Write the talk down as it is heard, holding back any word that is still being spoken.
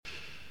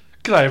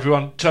G'day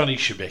everyone, Tony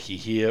Shebeki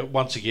here.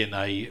 Once again,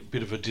 a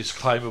bit of a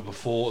disclaimer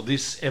before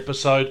this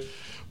episode.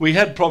 We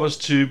had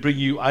promised to bring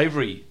you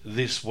Avary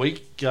this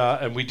week,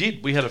 and we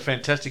did. We had a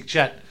fantastic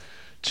chat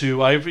to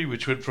Avary,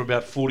 which went for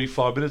about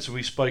 45 minutes, and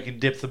we spoke in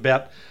depth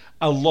about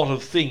a lot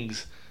of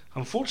things.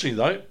 Unfortunately,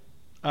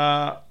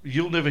 though,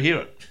 you'll never hear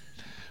it,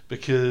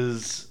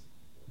 because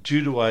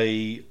due to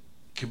a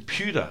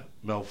computer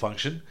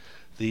malfunction,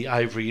 the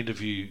Avary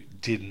interview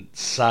didn't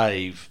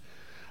save.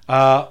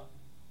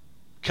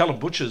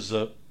 Callen Butcher's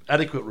an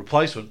adequate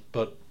replacement,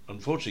 but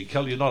unfortunately,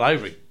 Cal, you're not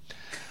Avary.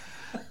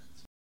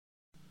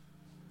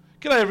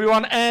 G'day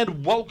everyone,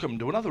 and welcome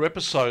to another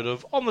episode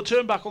of On the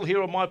Turnbuckle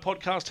here on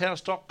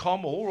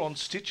mypodcasthouse.com or on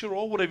Stitcher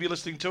or whatever you're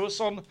listening to us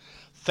on.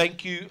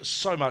 Thank you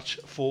so much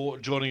for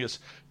joining us.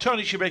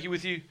 Tony Shebeki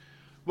with you,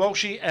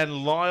 Welshie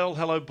and Lyle.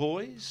 Hello,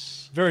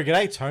 boys. Very good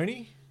day,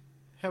 Tony.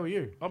 How are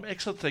you? I'm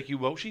excellent, thank you,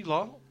 Welshie.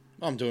 Lyle?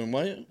 I'm doing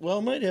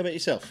well, mate. How about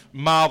yourself?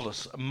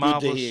 Marvellous.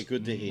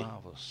 Good to hear.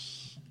 Marvellous.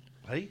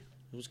 Hey?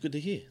 It was good to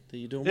hear that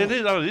you're doing Yeah,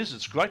 well. it is.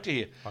 It's great to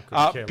hear. I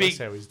couldn't care less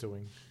how he's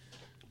doing.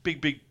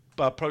 Big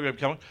program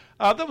coming.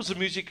 That was the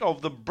music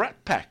of the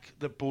Brat Pack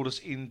that brought us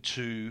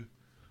into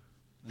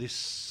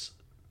this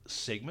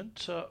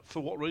segment.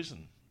 For what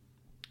reason?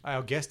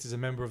 Our guest is a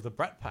member of the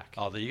Brat Pack.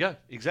 Oh, there you go.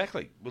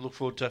 Exactly. We look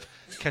forward to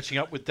catching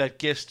up with that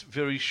guest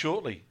very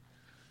shortly.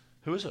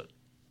 Who is it?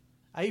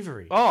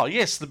 Avary. Oh,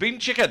 yes, the Bin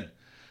Chicken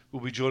will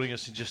be joining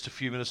us in just a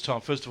few minutes'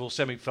 time. First of all,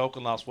 Sammy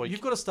Falcon last week.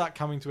 You've got to start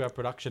coming to our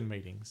production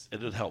meetings.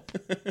 It'd help.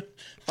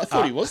 I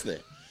thought he was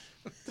there.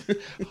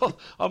 Well,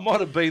 I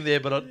might have been there,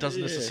 but it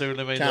doesn't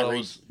necessarily mean that I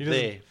was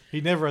there. He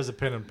never has a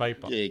pen and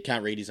paper. Yeah, he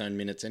can't read his own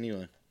minutes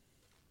anyway.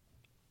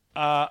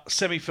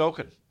 Sammy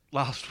Falcon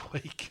last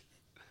week.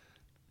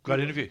 Great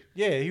interview.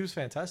 Yeah, he was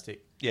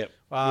fantastic. Yeah,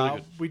 really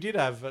good. We did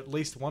have at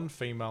least one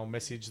female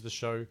message the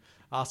show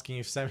asking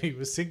if Sammy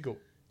was single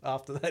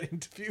after that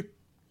interview.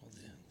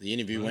 The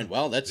interview went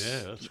well. That's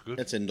good.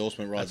 That's an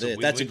endorsement right That's a there.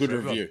 That's a win-win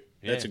good for review. everyone.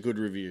 Yeah. That's a good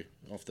review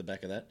off the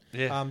back of that.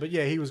 Yeah. But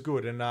yeah, he was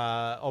good. And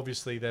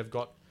obviously they've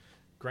got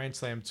Grand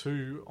Slam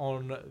 2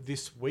 on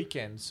this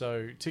weekend.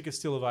 So tickets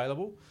still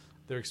available.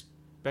 They're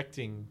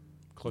expecting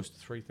close to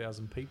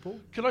 3,000 people.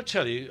 Can I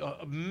tell you,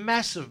 a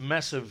massive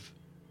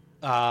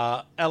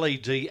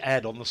LED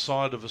ad on the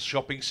side of a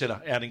shopping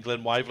centre out in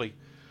Glen Waverley,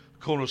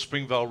 corner of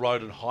Springvale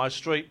Road and High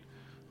Street.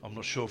 I'm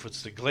not sure if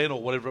it's the Glen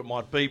or whatever it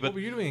might be. But What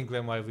were you doing in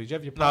Glen Waverley? Did you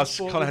have your no, I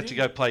passport? kind of had to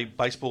go play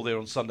baseball there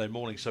on Sunday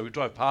morning, so we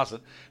drove past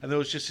it, and there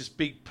was just this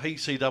big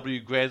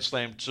PCW Grand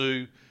Slam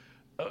 2.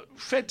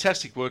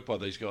 Fantastic work by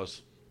these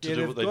guys to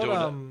do what they're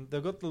doing.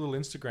 They've got the little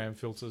Instagram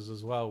filters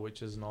as well,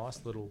 which is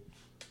nice, little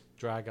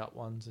drag up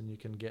ones, and you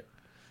can get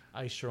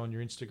Aisha on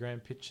your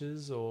Instagram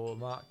pictures, or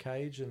Mark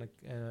Cage and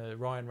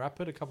Ryan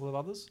Rapid, a couple of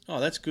others. Oh,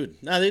 that's good.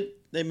 No,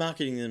 they're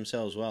marketing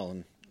themselves well,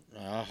 and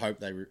I hope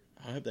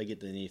they get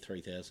to near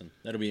 3,000.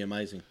 That'll be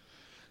amazing.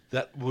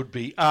 That would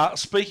be.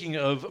 Speaking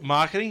of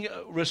marketing,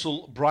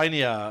 Wrestle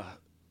Brainier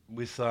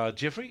with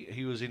Jeffrey.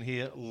 He was in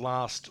here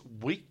last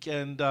week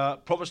and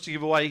promised to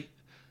give away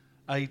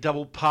a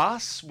double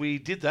pass. We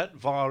did that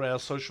via our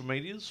social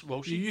medias.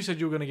 Well, You said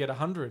you were going to get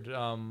 100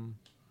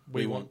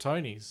 We Want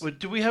Tonys.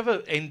 Do we have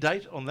an end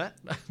date on that?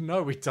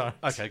 No, we don't.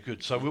 Okay,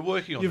 good. So we're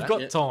working on You've that.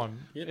 got time.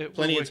 Yep, Yeah,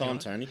 plenty we're of time,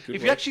 working on Tony. Good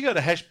If work. you actually go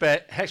to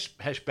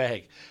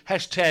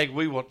hashtag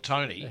We Want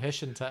Tony,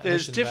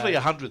 there's definitely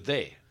 100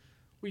 there.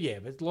 Well, yeah,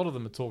 but a lot of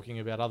them are talking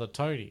about other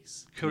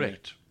Tonys.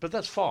 Correct. But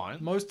that's fine.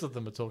 Most of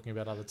them are talking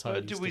about other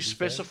Tonys. Do to we be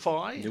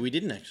specify No, we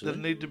didn't that it actually.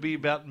 need to be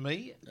about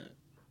me? fair.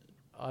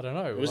 I don't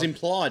know. It was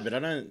implied, but I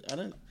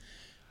don't.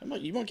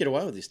 You might get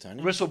away with this,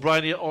 Tony.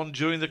 WrestleBrania on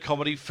during the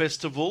Comedy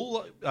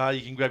Festival.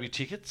 You can grab your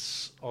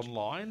tickets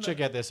online.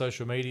 Check out their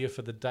social media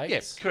for the dates.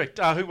 Yes, correct.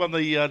 Who won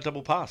the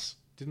double pass?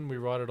 Didn't we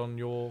write it on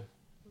your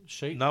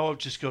sheet? No, I've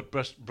just got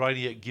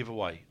Brania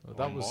giveaway. Well,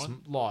 that was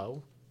online.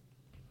 Lyle.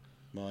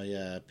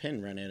 My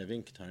pen ran out of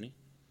ink, Tony.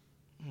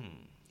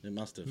 It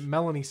must have.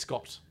 Melanie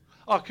Scott.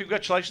 Oh,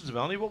 congratulations,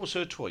 Melanie. What was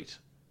her tweet?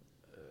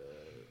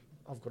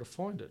 I've got to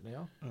find it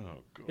now. Oh,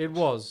 God. It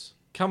was,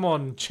 come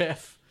on,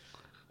 Jeff.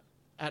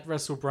 At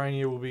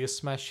WrestleBrania will be a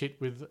smash hit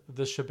with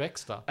the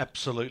Shebexter.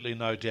 Absolutely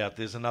no doubt.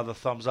 There's another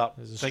thumbs up.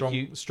 There's a Thank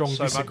you strong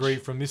so disagree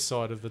much. from this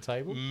side of the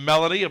table.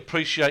 Melanie,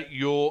 appreciate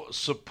your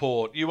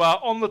support. You are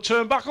on the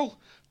turnbuckle.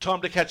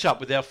 Time to catch up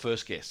with our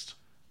first guest.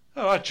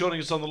 All right, joining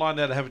us on the line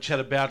now to have a chat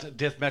about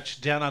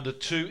Deathmatch Down Under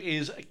 2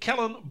 is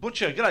Callen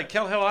Butcher. G'day,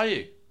 Cal. How are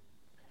you?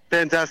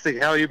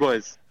 Fantastic. How are you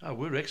boys? Oh,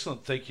 we're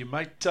excellent. Thank you,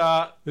 mate.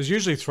 There's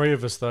usually three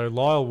of us, though.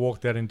 Lyle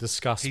walked out in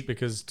disgust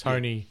because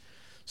Tony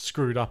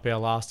screwed up our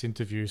last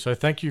interview. So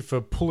thank you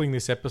for pulling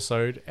this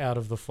episode out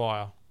of the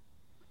fire.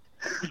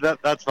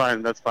 That's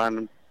fine. That's fine.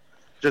 I'm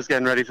just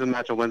getting ready for the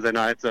match on Wednesday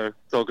night, so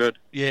it's all good.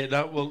 Yeah,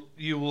 no, well,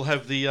 you will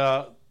have the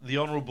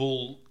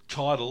honourable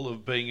title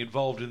of being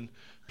involved in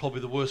probably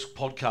the worst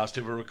podcast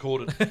ever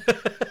recorded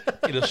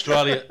in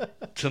Australia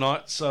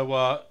tonight.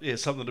 So,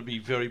 something to be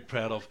very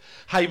proud of.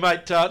 Hey,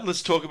 mate,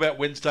 let's talk about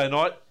Wednesday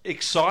night.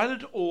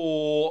 Excited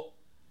or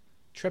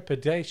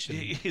Trepidation.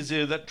 is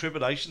there that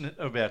trepidation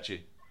about you?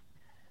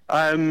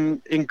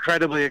 I'm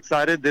incredibly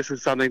excited. This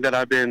is something that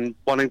I've been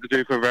wanting to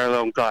do for a very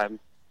long time.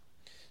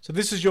 So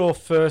this is your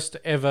first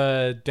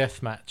ever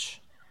death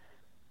match.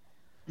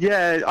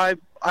 Yeah,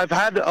 I've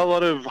had a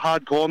lot of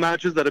hardcore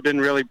matches that have been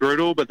really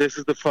brutal, but this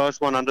is the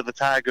first one under the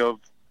tag of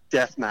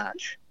death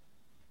match.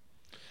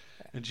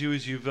 And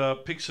you've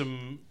picked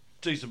some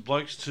decent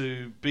blokes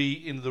to be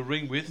in the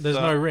ring with. There's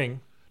no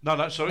ring.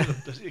 No, sorry,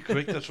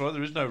 correct. That's right.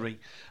 There is no ring.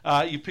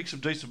 You picked some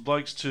decent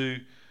blokes to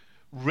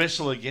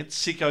wrestle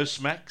against. Sicko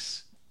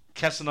Smacks,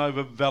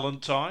 Casanova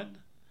Valentine,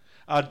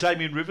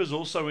 Damien Rivers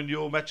also in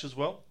your match as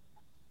well.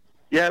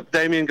 Yep,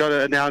 Damien got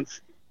it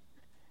announced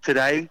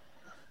today.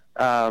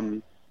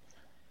 Sicko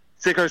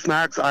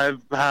Smacks, I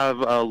have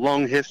a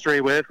long history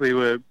with. We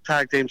were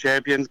tag team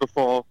champions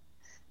before.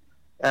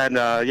 And,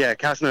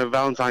 Casanova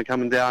Valentine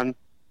coming down.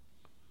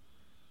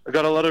 I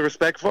got a lot of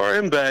respect for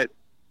him, but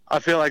I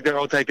feel like they're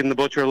all taking the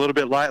Butcher a little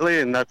bit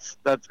lightly, and that's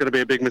going to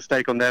be a big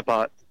mistake on their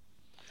part.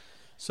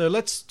 So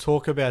let's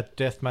talk about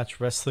deathmatch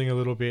wrestling a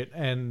little bit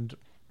and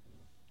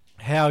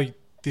how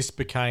this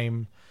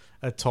became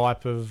a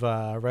type of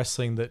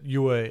wrestling that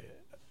you were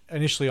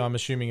initially, I'm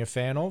assuming, a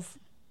fan of.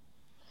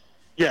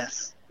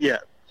 Yes, yeah.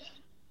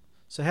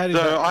 So how did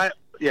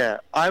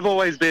I've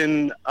always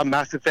been a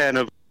massive fan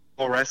of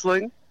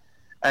wrestling,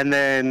 and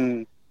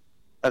then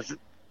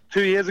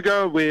 2 years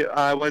ago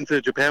I went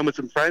to Japan with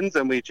some friends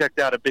and we checked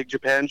out a Big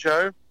Japan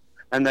show,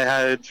 and they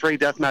had 3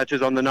 death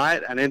matches on the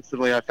night, and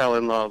instantly I fell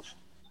in love.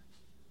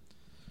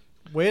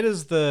 Where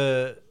does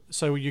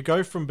so you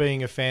go from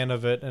being a fan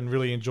of it and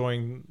really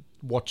enjoying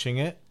watching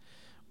it,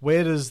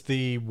 where does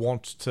the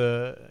want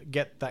to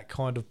get that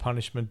kind of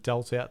punishment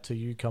dealt out to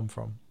you come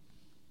from?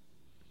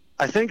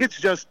 I think it's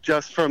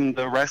just from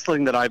the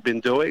wrestling that I've been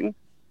doing.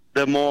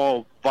 The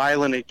more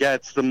violent it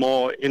gets, the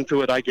more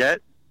into it I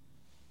get.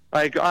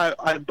 Like,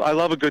 I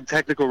love a good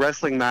technical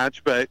wrestling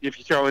match, but if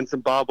you throw in some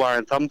barbed wire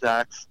and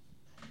thumbtacks,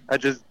 it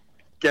just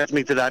gets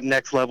me to that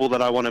next level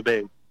that I want to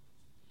be.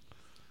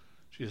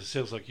 Jeez, it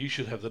sounds like you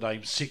should have the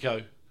name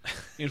Sicko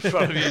in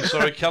front of you.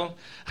 Sorry, Callen.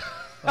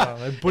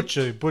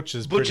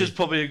 Butcher's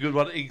probably a good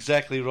one.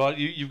 Exactly right.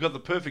 You've got the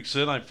perfect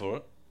surname for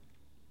it.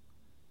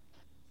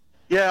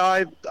 Yeah,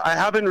 I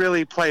haven't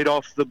really played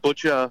off the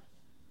Butcher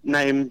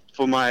name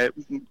for most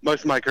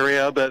of my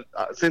career, but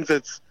since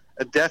it's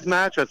a death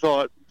match, I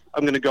thought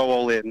I'm going to go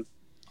all in.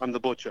 I'm the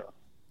Butcher.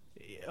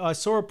 I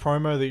saw a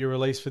promo that you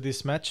released for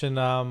this match, and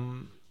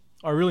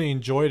I really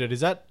enjoyed it.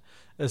 Is that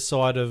a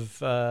side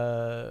of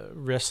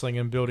wrestling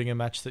and building a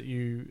match that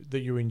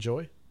you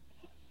enjoy?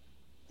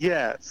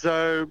 Yeah.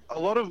 So a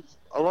lot of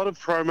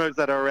promos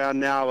that are around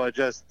now are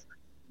just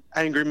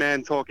angry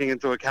man talking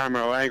into a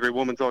camera or angry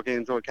woman talking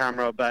into a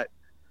camera, but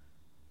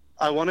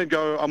I want to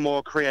go a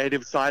more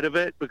creative side of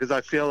it because I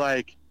feel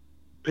like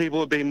people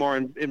would be more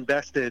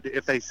invested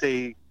if they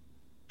see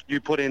you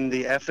put in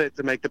the effort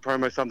to make the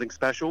promo something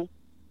special.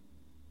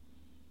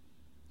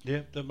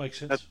 Yeah, that makes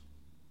sense.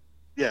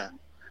 Yeah.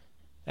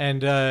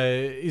 And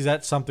is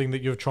that something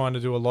that you're trying to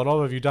do a lot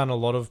of? Have you done a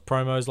lot of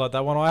promos like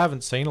that one? I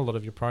haven't seen a lot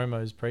of your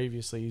promos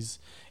previously.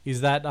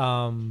 Is that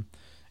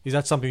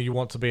something you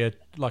want to be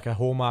a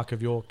hallmark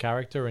of your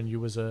character and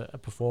you as a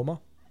performer?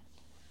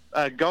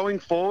 Going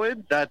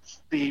forward,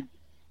 that's the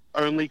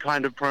only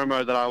kind of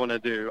promo that I want to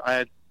do. I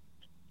had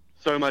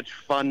so much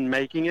fun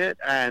making it,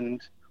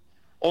 and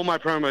all my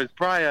promos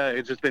prior,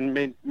 it's just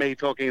been me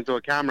talking into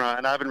a camera,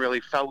 and I haven't really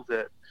felt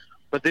it.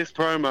 But this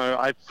promo,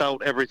 I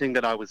felt everything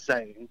that I was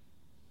saying,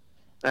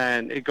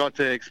 and it got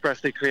to express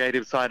the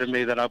creative side of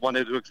me that I've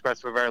wanted to express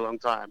for a very long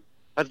time.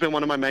 That's been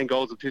one of my main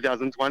goals of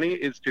 2020,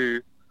 is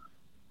to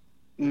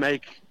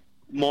make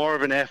more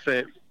of an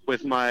effort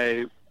with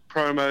my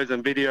promos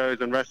and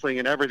videos and wrestling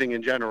and everything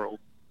in general.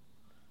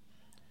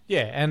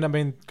 Yeah, and I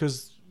mean,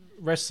 because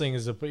wrestling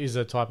is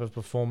a type of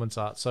performance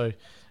art, so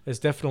it's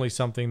definitely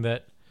something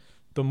that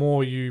the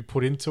more you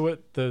put into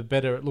it, the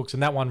better it looks.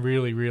 And that one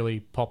really, really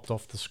popped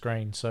off the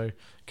screen. So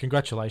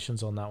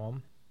congratulations on that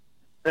one.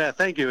 Yeah,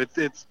 thank you.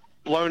 It's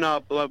blown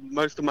up.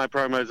 Most of my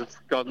promos have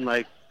gotten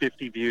like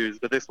 50 views,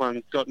 but this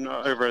one's gotten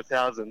over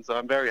 1,000, so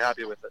I'm very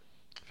happy with it.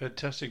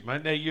 Fantastic,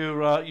 mate. Now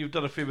you've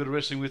done a fair bit of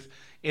wrestling with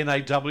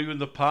NAW in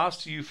the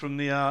past. Are you from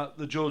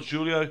the George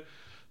Julio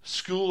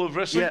School of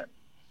Wrestling?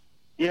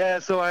 Yeah.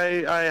 So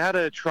I had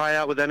a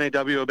tryout with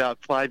NAW about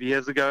 5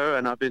 years ago,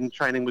 and I've been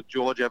training with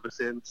George ever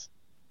since.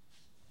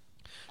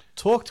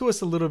 Talk to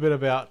us a little bit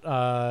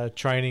about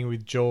training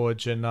with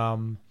George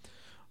and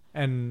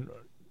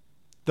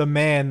the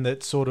man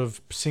that sort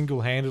of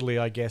single-handedly,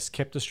 I guess,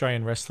 kept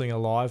Australian wrestling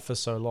alive for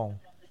so long.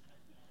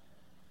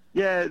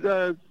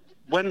 Yeah.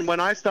 When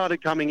I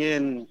started coming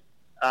in,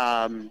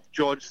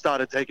 George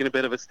started taking a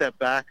bit of a step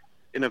back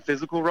in a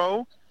physical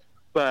role,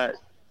 but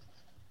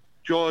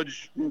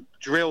George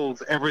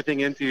drills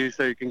everything into you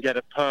so you can get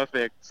it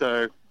perfect.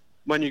 So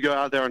when you go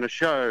out there on a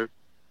show,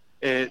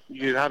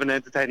 you have an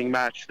entertaining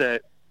match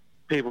that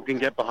people can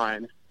get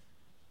behind.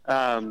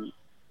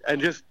 And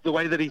just the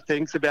way that he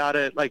thinks about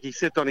it, like he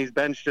sits on his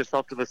bench just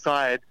off to the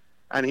side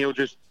and he'll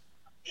just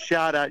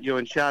shout at you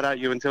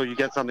until you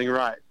get something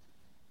right.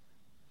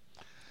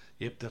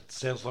 Yep, that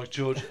sounds like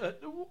George.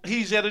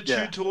 His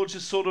attitude towards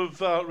this sort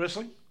of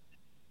wrestling?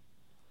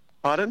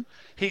 Pardon?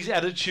 His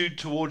attitude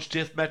towards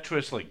deathmatch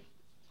wrestling.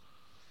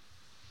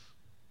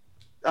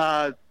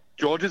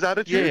 George's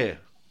attitude? Yeah.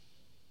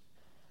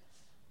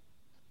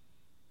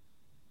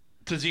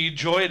 Does he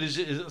enjoy it? Is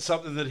it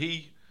something that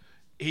he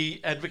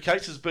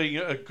advocates as being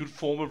a good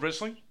form of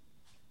wrestling?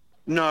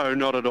 No,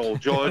 not at all.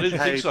 George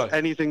hates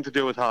anything to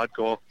do with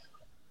hardcore.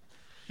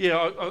 Yeah,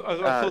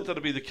 I thought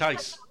that'd be the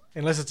case.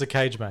 Unless it's a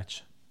cage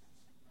match.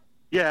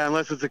 Yeah,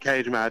 unless it's a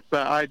cage match.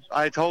 But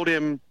I told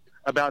him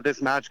about this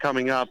match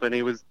coming up, and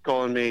he was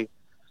calling me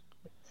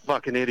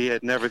fucking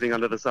idiot and everything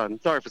under the sun.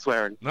 Sorry for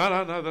swearing.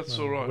 No, that's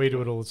all right. We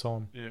do it all the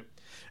time.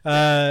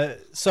 Yeah.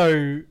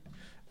 So,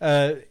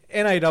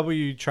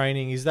 NAW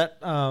training, is that...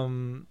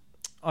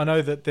 I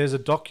know that there's a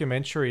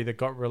documentary that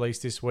got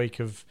released this week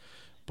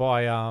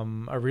by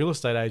a real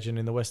estate agent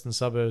in the western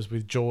suburbs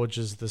with George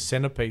as the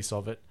centerpiece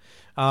of it.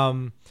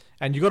 And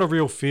you got a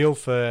real feel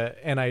for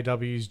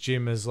NAW's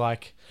gym as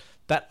like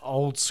that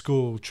old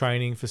school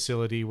training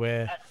facility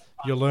where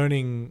you're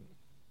learning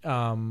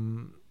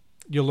the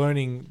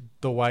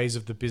ways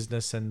of the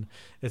business, and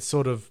it's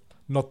sort of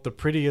not the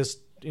prettiest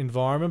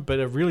environment, but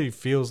it really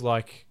feels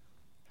like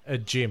a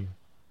gym.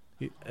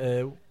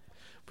 Have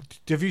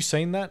you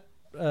seen that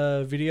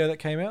video that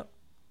came out?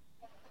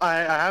 I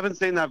haven't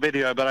seen that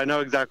video, but I know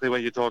exactly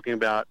what you're talking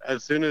about.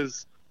 As soon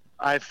as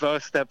I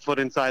first stepped foot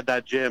inside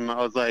that gym, I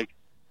was like,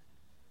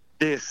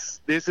 this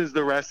is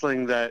the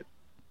wrestling that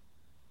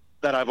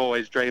I've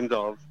always dreamed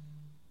of.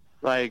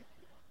 Like,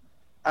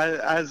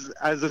 as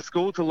a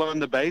school to learn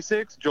the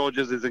basics,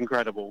 George's is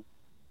incredible.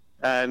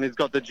 And it's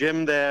got the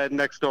gym there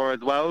next door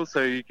as well,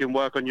 so you can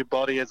work on your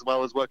body as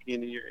well as working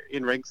in your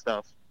in-ring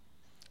stuff.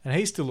 And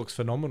he still looks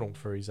phenomenal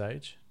for his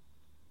age.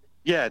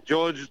 Yeah,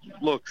 George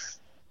looks...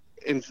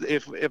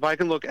 If I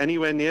can look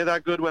anywhere near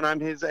that good when I'm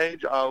his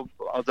age, I'll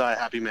die a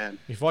happy man.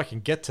 If I can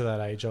get to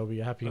that age, I'll be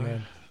a happy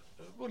man.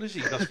 What is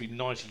he? He must be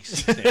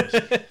 96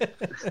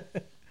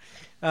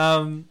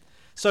 now.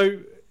 So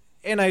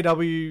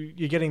NAW,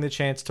 you're getting the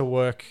chance to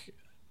work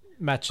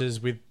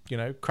matches with,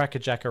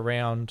 Crackerjack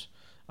around,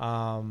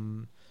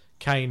 Kane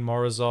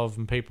Morozov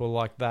and people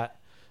like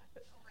that.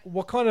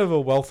 What kind of a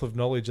wealth of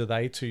knowledge are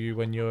they to you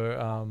when you're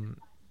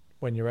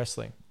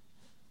wrestling?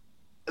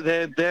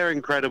 They're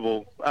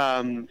incredible.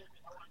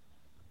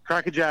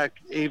 Crackerjack,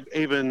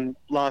 even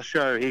last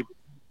show, he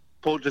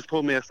just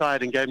pulled me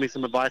aside and gave me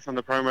some advice on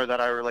the promo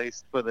that I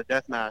released for the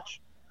death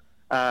match.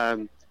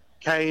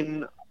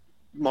 Kane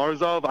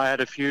Morozov, I had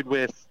a feud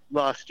with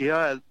last year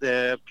at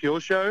the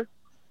Pure show,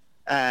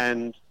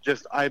 and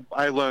just I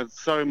learned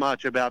so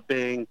much about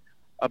being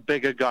a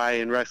bigger guy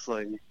in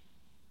wrestling.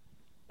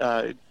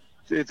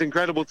 It's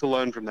incredible to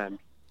learn from them.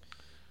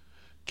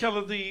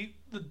 Callen,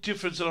 the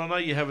difference, and I know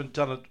you haven't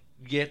done it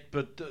yet,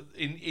 but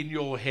in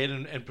your head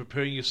and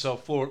preparing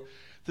yourself for it,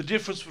 the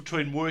difference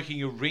between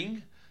working a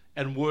ring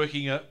and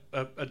working a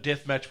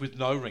death match with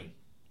no ring.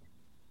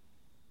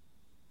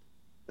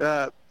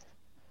 Other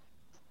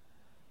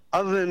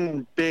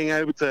than being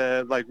able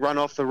to run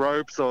off the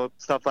ropes or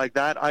stuff like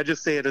that, I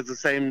just see it as the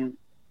same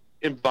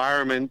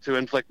environment to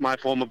inflict my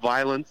form of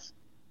violence.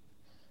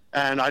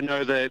 And I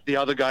know that the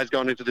other guys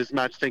going into this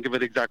match think of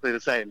it exactly the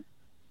same.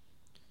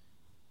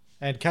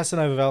 And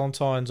Casanova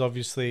Valentine's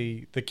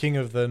obviously the king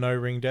of the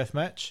no-ring death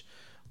match.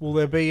 Will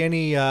there be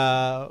any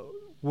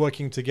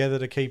working together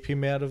to keep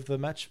him out of the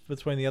match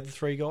between the other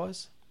three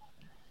guys?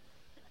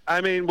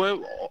 I mean, we're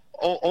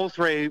all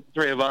three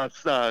of us,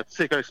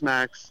 Sicko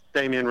Smacks,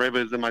 Damian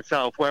Rivers, and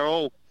myself, we're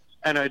all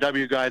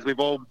NOW guys. We've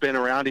all been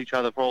around each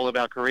other for all of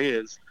our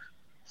careers.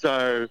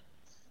 So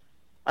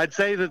I'd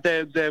say that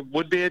there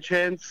would be a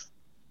chance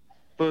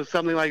for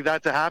something like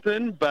that to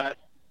happen, but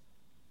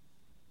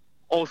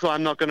also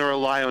I'm not going to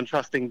rely on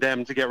trusting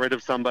them to get rid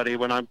of somebody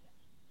when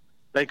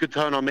they could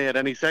turn on me at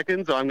any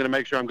second, so I'm going to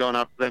make sure I'm going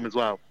after them as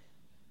well.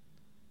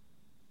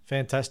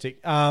 Fantastic.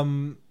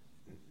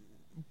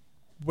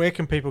 Where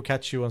can people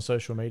catch you on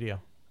social media?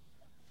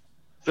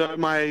 So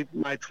my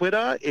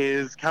Twitter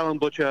is Callen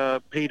Butcher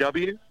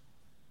PW.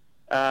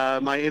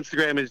 My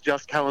Instagram is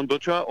just Callen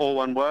Butcher, all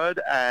one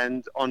word.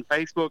 And on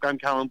Facebook, I'm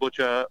Callen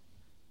Butcher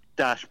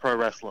 -Pro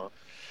Wrestler.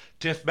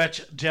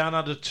 Deathmatch Down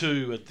Under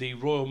 2 at the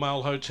Royal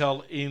Mail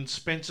Hotel in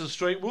Spencer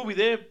Street. We'll be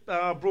there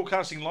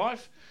broadcasting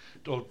live.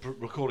 Or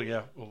recording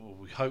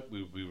we hope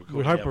we'll be recording.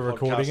 We hope we're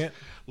recording it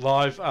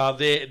live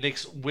there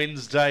next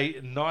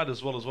Wednesday night,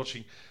 as well as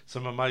watching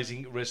some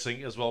amazing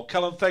wrestling as well.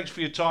 Callen, thanks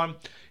for your time.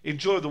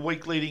 Enjoy the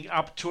week leading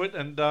up to it,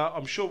 and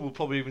I'm sure we'll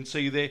probably even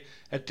see you there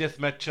at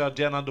Deathmatch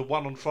Down Under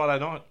 1 on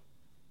Friday night.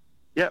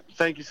 Yep,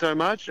 thank you so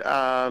much.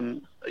 I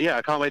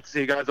can't wait to see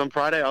you guys on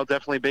Friday. I'll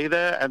definitely be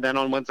there, and then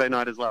on Wednesday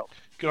night as well.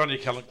 Good on you,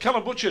 Callen.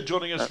 Callen Butcher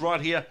joining us right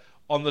here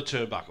on the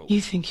Turnbuckle. You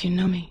think you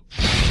know me?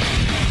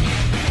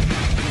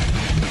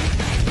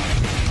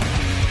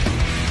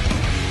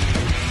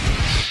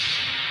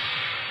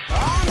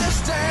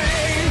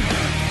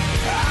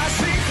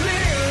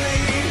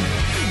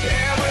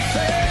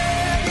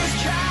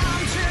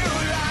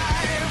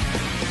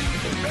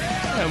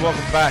 And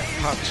welcome back,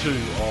 part 2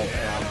 of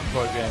our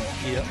program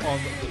here on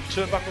the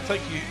Turnbuckle.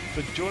 Thank you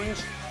for joining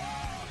us.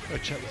 Go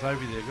chat with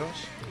Avary there,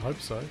 guys. I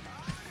hope so.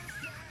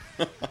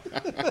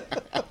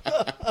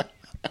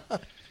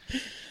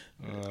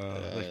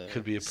 That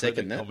could be a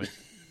second pertinent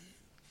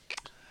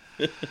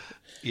that. comment.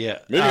 Yeah.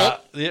 Moving on.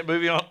 Yeah,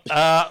 moving on.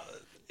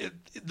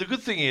 The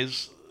good thing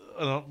is,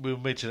 we'll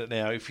mention it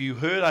now, if you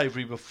heard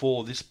Avary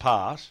before this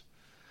part,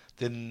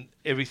 then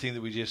everything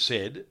that we just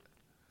said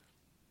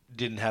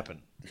didn't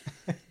happen.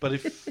 But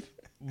if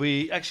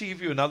we actually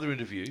give you another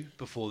interview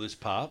before this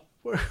part,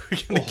 Where are we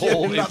gonna get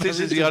or if another this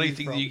is the only interview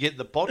thing from? that you get in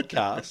the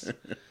podcast,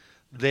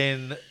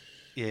 then,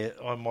 yeah,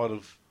 I might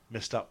have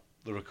messed up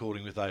the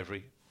recording with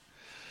Avary.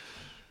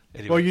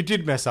 Anyway. Well, you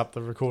did mess up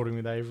the recording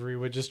with Avary.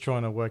 We're just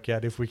trying to work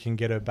out if we can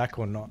get her back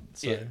or not.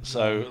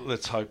 So,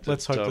 let's hope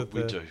that,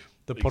 we do.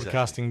 The Exactly.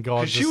 podcasting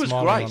gods 'Cause she are was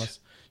smiling great. on us.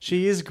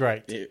 She is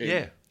great.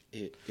 It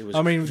was.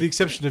 I mean, with the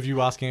exception of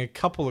you asking a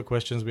couple of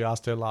questions we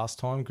asked her last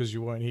time because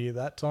you weren't here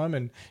that time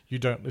and you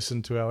don't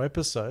listen to our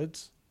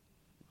episodes,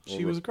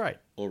 she was great.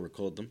 or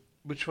record them.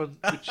 Which one?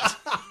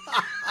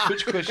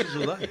 Which questions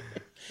were they?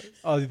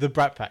 Oh, the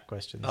Brat Pack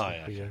questions. Oh,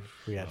 yeah,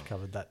 We had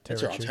covered that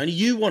That's territory. right, Tony.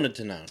 You wanted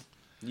to know.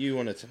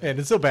 And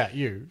it's about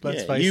you.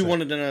 Let's face you it.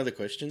 wanted to know the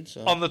question.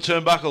 So. On the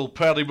Turnbuckle,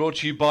 proudly brought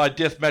to you by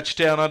Deathmatch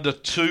Down Under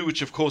 2,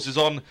 which of course is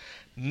on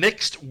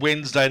next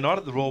Wednesday night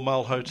at the Royal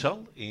Mail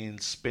Hotel in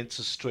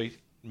Spencer Street,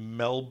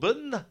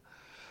 Melbourne.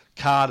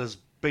 Card has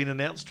been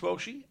announced,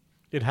 Welshie.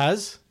 It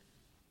has.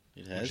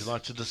 It Would has. you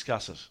like to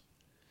discuss it?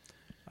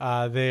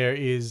 There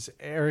is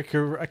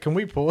Erica. Can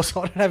we pause?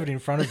 I don't have it in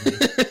front of me.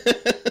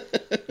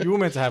 You were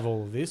meant to have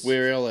all of this.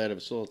 We're all out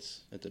of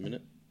sorts at the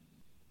minute.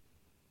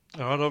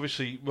 All right,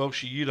 obviously,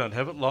 Welshie, you don't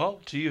have it. Lyle,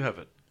 do you have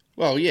it?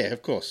 Well, yeah,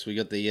 of course. We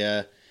got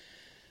the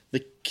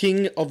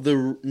king of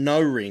the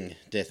no ring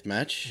death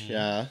match.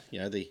 The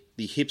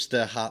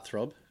hipster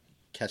heartthrob,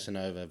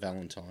 Casanova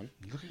Valentine.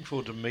 Looking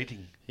forward to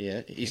meeting.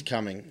 Yeah, he's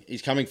coming.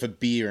 He's coming for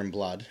beer and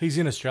blood. He's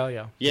in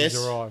Australia. Yes.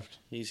 He's arrived.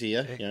 He's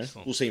here.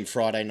 Excellent. We'll see him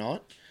Friday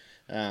night.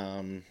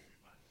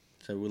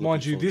 So we're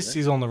Mind you, looking forward this to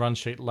is on the run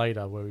sheet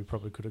later where we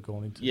probably could have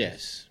gone into that.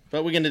 Yes,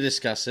 but we're going to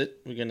discuss it.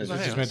 We're going to.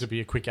 This is meant to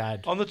be a quick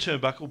ad. On the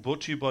Turnbuckle,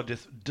 brought to you by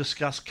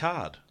Discuss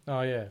Card.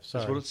 Oh, yeah.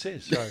 Sorry. That's what it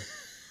says. Go.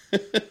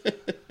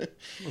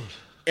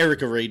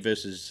 Erica Reed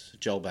versus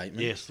Joel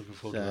Bateman. Yes, looking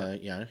forward to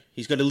that.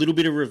 He's got a little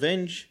bit of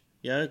revenge.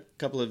 A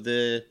couple of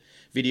the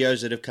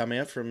videos that have come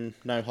out from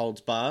No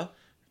Holds Bar have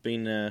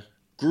been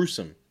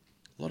gruesome.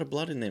 A lot of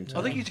blood in them.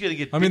 I think he's going to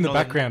get I'm in bitten the on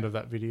background of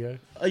that video.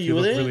 Are you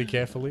look there? really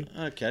carefully.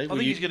 Okay. I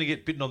think he's going to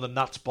get bitten on the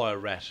nuts by a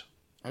rat.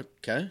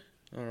 Okay.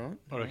 All right.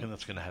 I reckon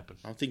that's going to happen.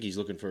 I think he's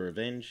looking for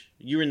revenge.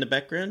 You're in the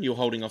background. You're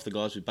holding off the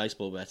guys with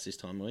baseball bats this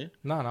time, were you?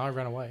 No, I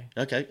ran away.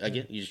 Okay.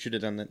 Again, you should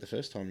have done that the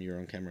first time you were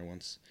on camera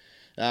once.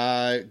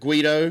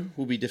 Guido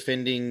will be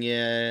defending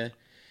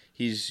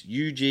his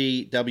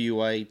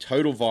UGWA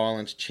Total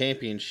Violence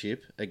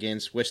Championship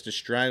against West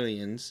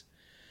Australians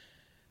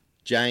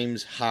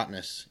James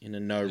Hartness in a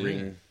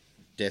no-ring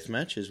death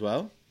match as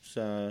well.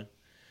 So,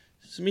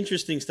 some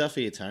interesting stuff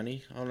here,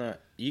 Tony. I don't know. Are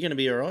you going to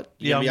be all right?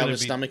 You I'm going to be able going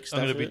to stomach stuff?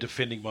 I'm going to be with it?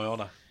 defending my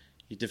honour.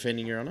 You're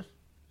defending your honour?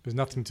 There's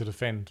nothing to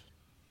defend.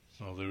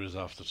 Oh, there is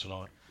after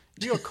tonight.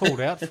 You got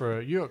called out for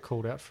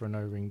a no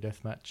ring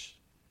death match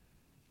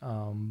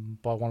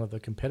by one of the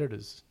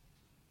competitors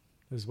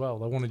as well.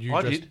 They wanted you. I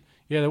dressed, did?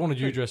 Yeah, they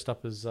wanted you dressed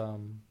up as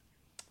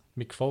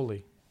Mick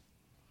Foley.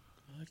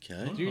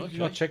 Okay. Do you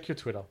not check your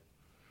Twitter?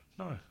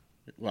 No.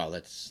 Well,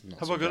 that's not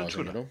Have I got a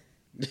surprising Twitter?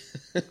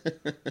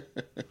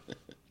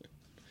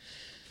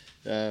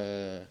 at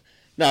all.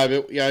 No,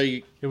 but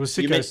It was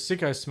you Sicko. meant-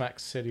 Sicko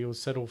Smacks said he'll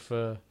settle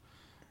for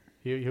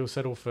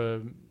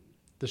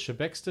the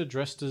Shebexter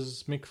dressed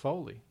as Mick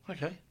Foley.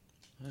 Okay.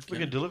 We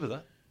can deliver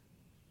that.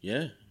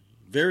 Yeah,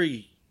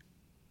 very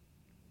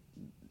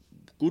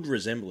good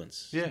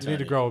resemblance. Yeah. You need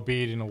to grow a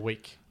beard in a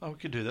week. Oh, we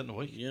can do that in a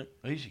week. Yep.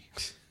 Easy.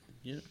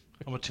 Yep.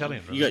 I'm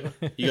Italian, You remember?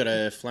 got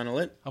a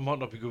flannelette. I might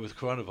not be good with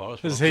coronavirus.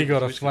 Has but I'm he good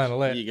got a with whiskers.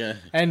 flannelette You go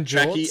and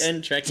tracky jorts?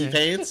 and tracky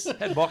pants.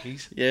 And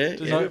mockies. Yeah,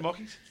 Does yeah. he wear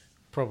mockies?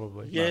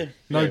 Probably. Yeah.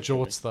 No Yeah,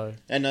 jorts though.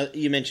 And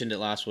you mentioned it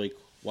last week.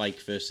 Wake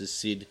versus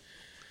Sid,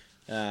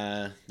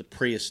 the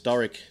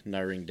prehistoric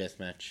no-ring death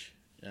match.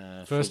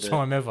 First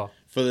time ever.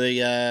 for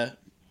the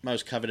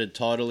most coveted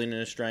title in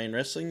Australian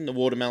wrestling, the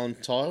watermelon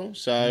title.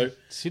 So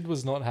Sid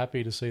was not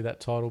happy to see that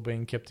title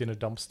being kept in a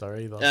dumpster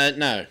either.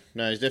 no,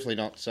 he's definitely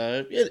not.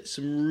 So yeah,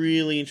 some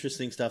really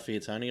interesting stuff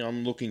here, Tony.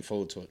 I'm looking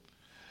forward to it.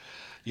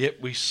 Yep,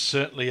 we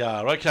certainly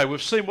are. Okay,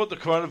 we've seen what the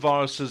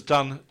coronavirus has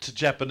done to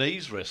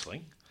Japanese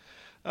wrestling.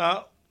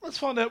 Let's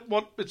find out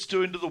what it's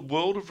doing to the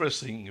world of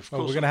wrestling. Of Well,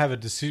 course, we're going to have a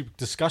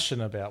discussion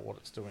about what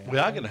it's doing. we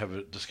are going to have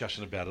a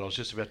discussion about it. I was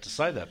just about to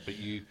say that, but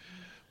you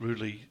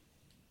rudely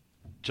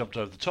jumped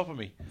over the top of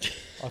me.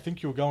 I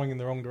think you were going in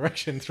the wrong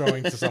direction,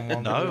 throwing to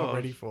someone that No, you're not I-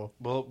 ready for.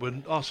 Well,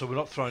 so we're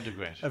not throwing to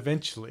Grant.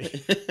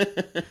 Eventually.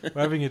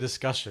 We're having a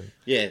discussion.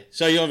 Yeah.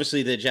 So you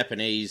obviously the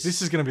Japanese.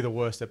 This is going to be the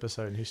worst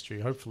episode in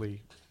history.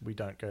 Hopefully, we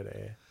don't go to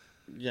air.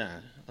 Yeah.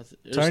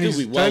 It'll still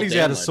be well Tony's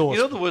out of downloaded. source.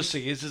 You know, the worst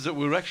thing is that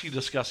we're actually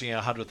discussing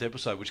our 100th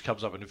episode, which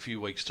comes up in a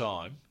few weeks'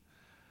 time.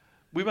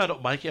 We may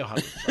not make our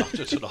 100th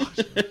after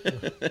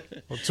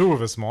tonight. Well, two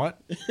of us might.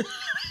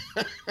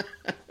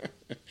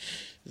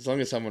 As long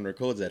as someone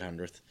records that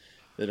 100th,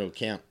 it'll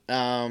count.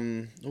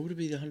 What would it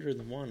be, the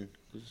 101?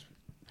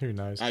 Who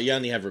knows? You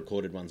only have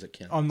recorded ones that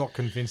count. I'm not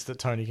convinced that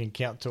Tony can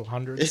count to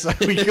 100, so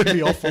we could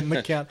be off on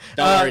the count.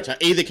 Don't worry,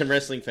 either can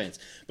wrestling fans.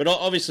 But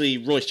obviously,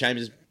 Royce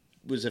Chambers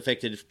was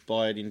affected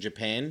by it in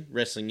Japan,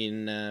 wrestling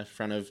in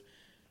front of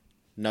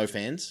no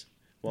fans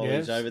while he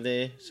was over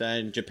there. So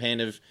in Japan,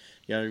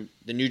 the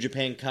New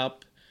Japan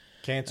Cup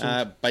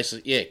Cancelled.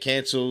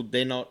 cancelled.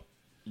 They're not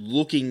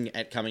looking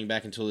at coming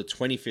back until the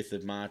 25th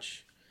of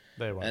March.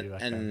 They won't be back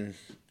then.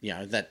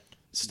 And that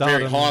Stardom,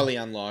 very highly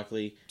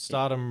unlikely.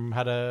 Stardom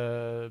had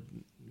a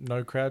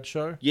no crowd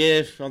show.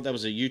 Yeah, that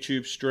was a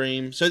YouTube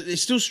stream. So they're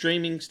still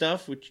streaming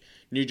stuff, which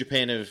New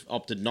Japan have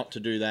opted not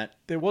to do that.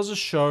 There was a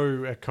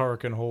show at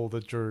Korakuen Hall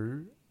that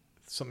drew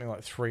something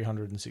like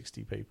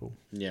 360 people.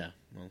 Yeah,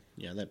 well,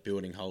 that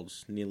building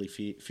holds nearly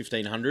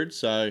 1,500,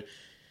 so...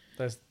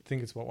 I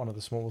think it's one of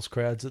the smallest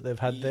crowds that they've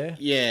had there.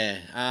 Yeah.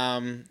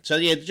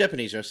 The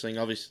Japanese wrestling,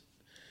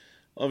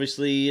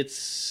 obviously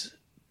it's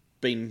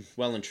been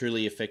well and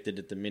truly affected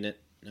at the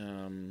minute.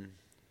 And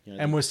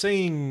we're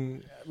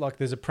seeing,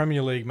 there's a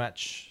Premier League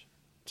match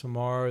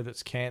tomorrow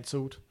that's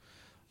cancelled.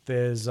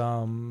 There's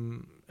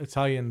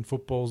Italian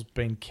football's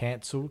been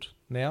cancelled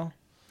now.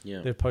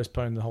 Yeah. They've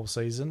postponed the whole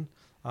season.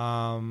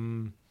 So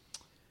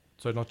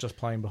not just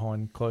playing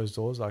behind closed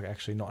doors,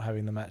 actually not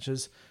having the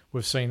matches.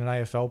 We've seen an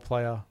AFL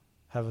player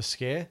have a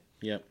scare.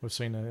 Yep. We've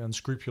seen an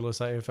unscrupulous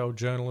AFL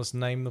journalist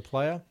name the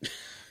player.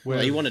 Well,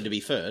 he wanted to be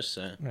first,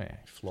 so... Yeah,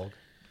 flog.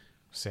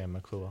 Sam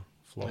McClure.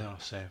 Flog. Oh,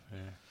 Sam,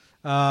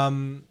 yeah.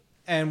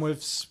 And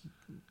we've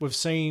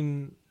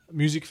seen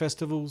music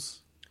festivals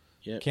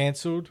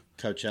cancelled.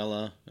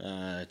 Coachella,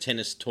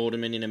 tennis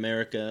tournament in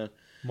America.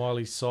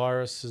 Miley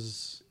Cyrus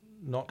is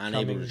not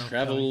unable coming. to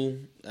travel.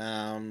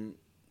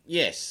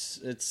 Yes,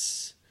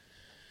 it's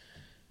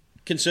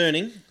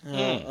concerning,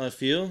 I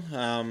feel,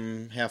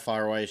 how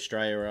far away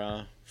Australia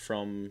are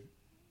from,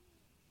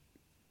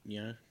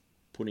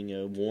 putting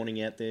a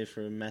warning out there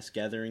for mass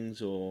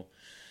gatherings, or,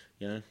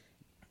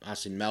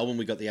 us in Melbourne,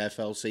 we got the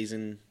AFL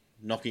season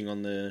knocking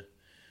on the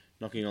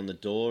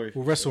door.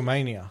 Well,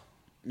 WrestleMania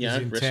is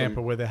in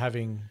Tampa, where they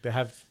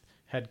have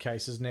had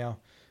cases now.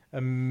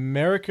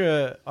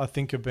 America, I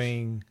think, are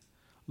being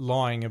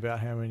lying about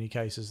how many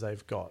cases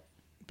they've got,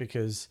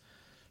 because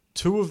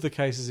 2 of the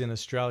cases in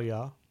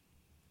Australia,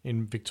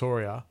 in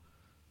Victoria,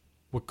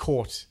 were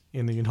caught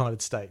in the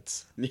United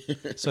States.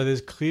 So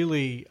there's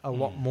clearly a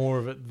lot more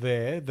of it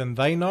there than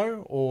they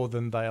know or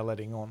than they are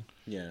letting on.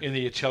 Yeah. In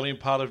the Italian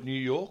part of New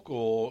York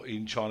or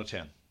in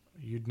Chinatown?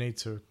 You'd need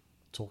to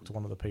talk to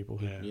one of the people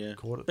who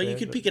caught it. But you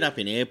could pick it up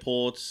in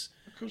airports.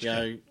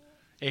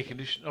 Air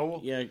conditioning. Oh,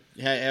 well, yeah.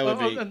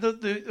 However, and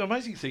the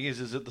amazing thing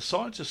is that the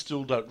scientists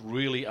still don't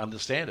really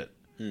understand it.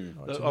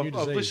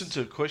 I've listened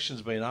to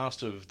questions being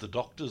asked of the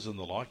doctors and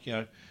the like.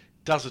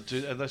 Does it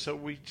do? And they say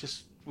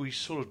we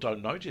sort of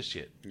don't know just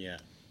yet. Yeah.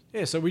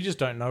 Yeah. So we just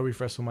don't know if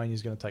WrestleMania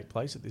is going to take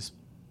place at this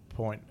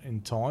point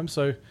in time.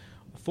 So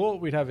I thought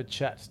we'd have a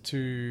chat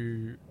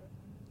to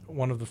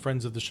one of the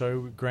friends of the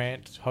show,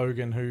 Grant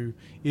Hogan, who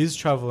is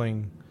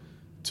travelling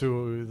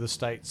to the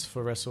States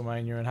for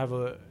WrestleMania, and have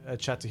a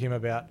chat to him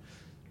about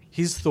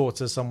his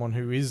thoughts as someone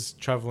who is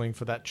travelling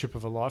for that trip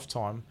of a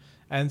lifetime,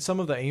 and some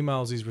of the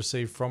emails he's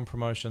received from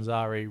promotions,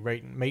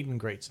 meet and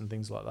greets and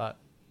things like that.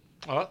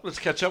 All right, let's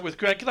catch up with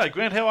Grant. G'day,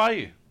 Grant. How are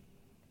you?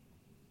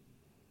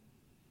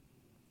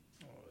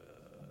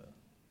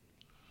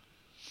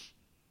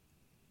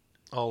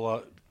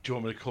 Do you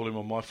want me to call him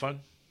on my phone?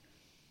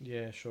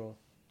 Yeah, sure.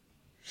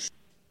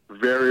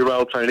 Very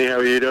well, Tony. How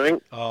are you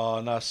doing?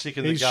 Oh, no, sick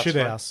in the He's guts, shit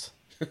mate. house.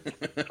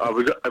 Have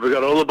we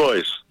got all the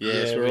boys?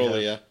 Yes, Yeah, we're we all have.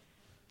 here.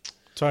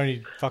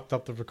 Tony fucked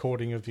up the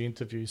recording of the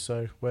interview,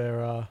 so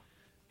we're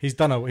he's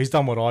done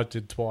what I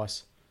did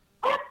twice.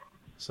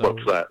 So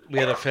What's that? We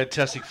had a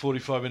fantastic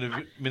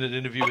 45-minute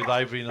interview with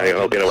Avary, and Hang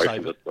on, I'll get away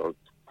save from it. this dog.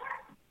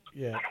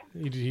 yeah,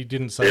 he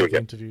didn't There save we the go.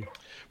 interview.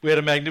 We had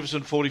a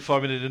magnificent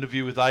 45-minute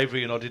interview with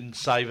Avary, and I didn't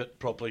save it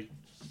properly.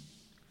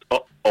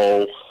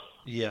 Uh-oh.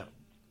 Yeah.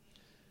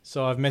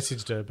 So I've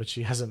messaged her, but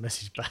she hasn't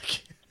messaged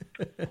back.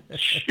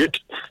 Shit.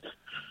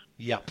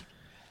 Yep.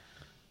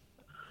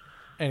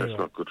 Anyway, That's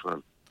not good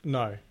fun.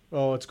 no.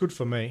 Oh, it's good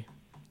for me.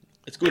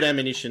 It's good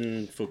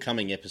ammunition for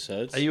coming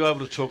episodes. Are you able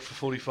to talk for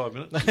 45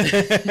 minutes?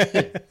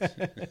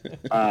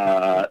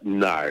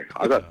 No.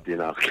 I got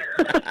dinner.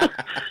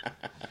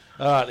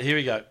 All right, here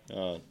we go.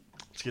 Oh,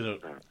 Let's get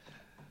it.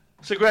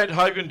 So Grant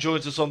Hogan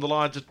joins us on the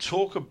line to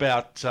talk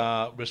about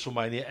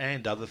WrestleMania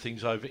and other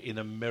things over in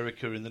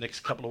America in the next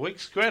couple of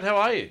weeks. Grant, how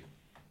are you?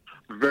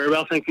 Very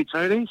well, thank you,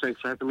 Tony.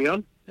 Thanks for having me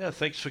on. Yeah,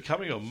 thanks for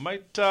coming on,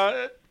 mate.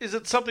 Is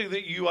it something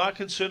that you are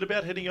concerned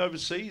about heading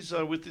overseas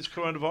with this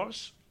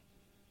coronavirus?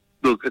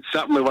 Look, it's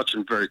something we're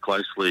watching very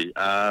closely.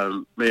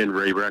 Me and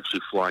Reeve are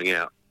actually flying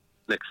out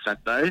next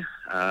Saturday.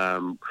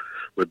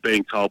 We're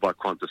being told by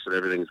Qantas that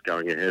everything's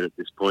going ahead at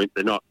this point.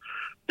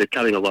 They're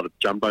cutting a lot of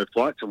jumbo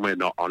flights, and we're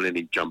not on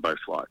any jumbo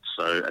flights.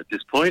 So at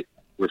this point,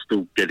 we're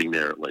still getting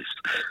there at least.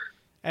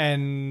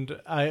 And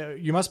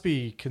you must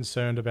be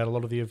concerned about a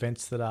lot of the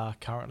events that are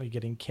currently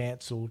getting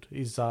cancelled.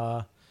 Is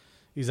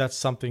that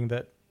something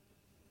that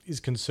is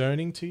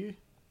concerning to you?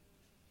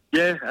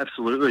 Yeah,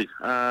 absolutely.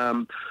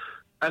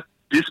 At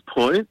this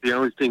point, the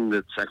only thing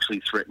that's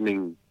actually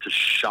threatening to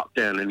shut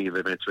down any of the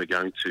events we're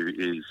going to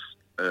is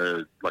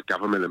like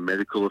government and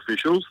medical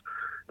officials.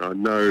 I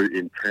know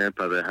in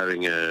Tampa they're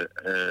having a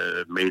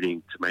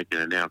meeting to make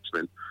an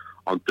announcement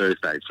on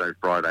Thursday, so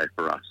Friday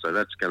for us. So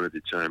that's going to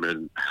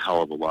determine a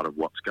hell of a lot of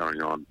what's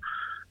going on,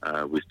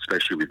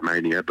 especially with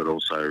Mania, but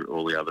also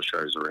all the other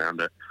shows around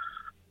it.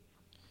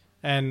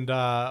 And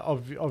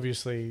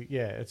obviously,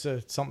 yeah, it's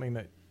something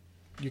that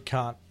you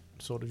can't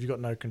you've got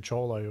no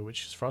control over,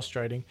 which is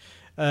frustrating.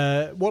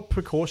 What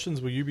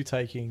precautions will you be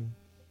taking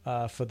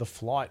for the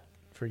flight,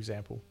 for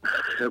example?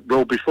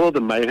 Well, before the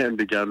mayhem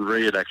began,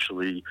 Ree had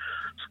actually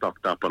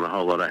stocked up on a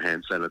whole lot of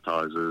hand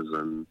sanitizers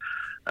and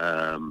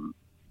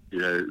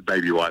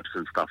baby wipes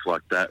and stuff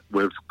like that.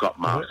 We've got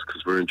masks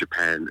because we're in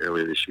Japan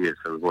earlier this year,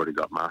 so we've already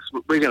got masks.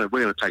 We're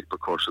gonna take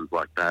precautions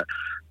like that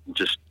and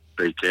just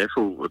be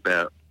careful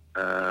about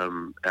our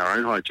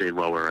own hygiene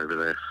while we're over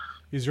there.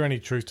 Is there any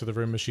truth to the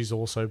rumour she's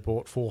also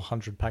bought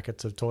 400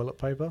 packets of toilet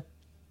paper?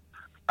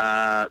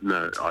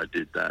 No, I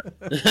did that.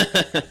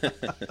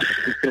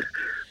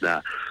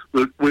 Nah.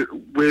 Look,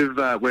 we've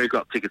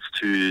got tickets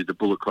to the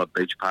Bullet Club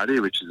Beach Party,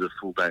 which is a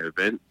full-day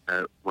event,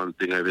 one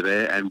thing over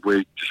there, and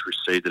we just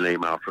received an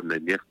email from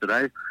them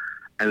yesterday.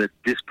 And at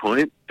this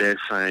point, they're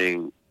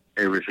saying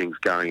everything's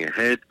going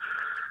ahead.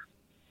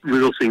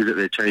 Little things that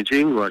they're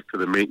changing, like for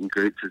the meet and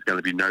greets, there's going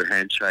to be no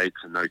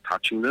handshakes and no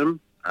touching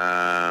them.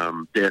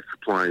 They're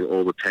supplying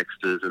all the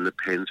texters and the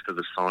pens for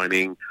the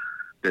signing.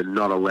 They're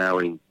not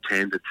allowing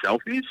candid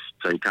selfies,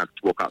 so you can't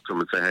walk up to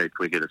them and say, hey, can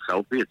we get a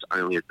selfie? It's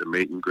only at the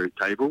meet and greet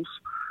tables.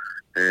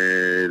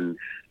 And,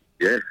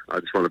 yeah, I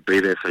just want to be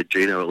there so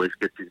Gino at least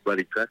gets his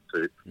bloody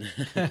tracksuit.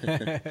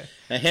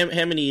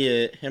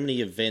 How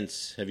many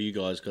events have you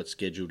guys got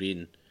scheduled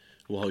in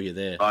while you're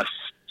there? I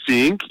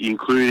think,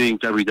 including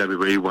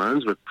WWE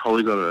ones, we've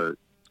probably got a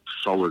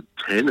solid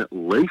 10 at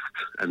least,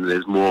 and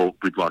there's more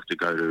we'd like to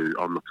go to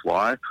on the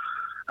fly.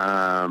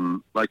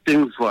 Like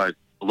things like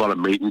a lot of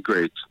meet and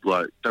greets,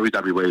 like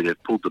WWE,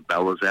 they've pulled the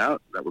Bellas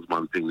out. That was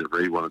one thing that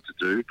Ree wanted to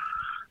do.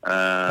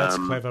 That's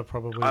clever,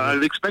 probably.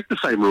 I'd expect the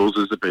same rules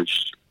as the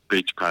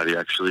beach party,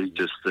 actually,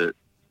 just that,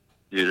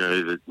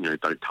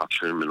 don't touch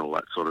them and all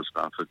that sort of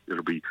stuff.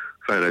 It'll be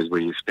photos where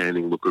you're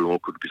standing looking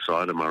awkward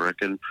beside them, I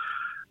reckon.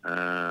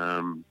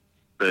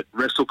 But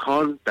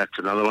WrestleCon, that's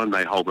another one.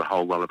 They hold a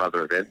whole lot of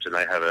other events, and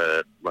they have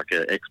an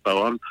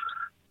expo on.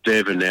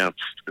 They've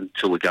announced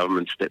until the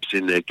government steps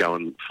in, they're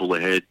going full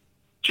ahead.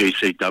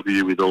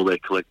 GCW with all their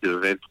collective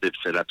events, they've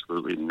said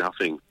absolutely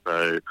nothing.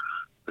 So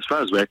as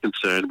far as we're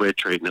concerned, we're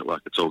treating it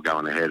like it's all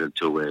going ahead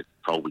until we're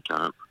told we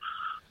can't.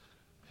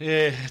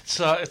 Yeah,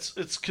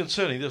 it's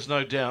concerning. There's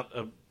no doubt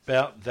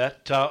about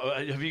that.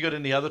 Have you got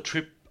any other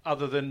trip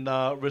other than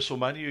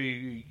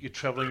WrestleMania? You're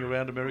travelling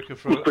around America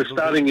for? Look, we're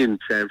starting in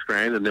San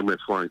Fran, and then we're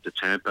flying to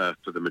Tampa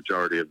for the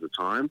majority of the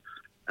time,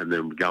 and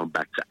then we're going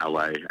back to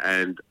LA.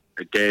 And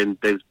again,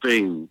 there's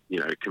been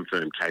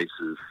confirmed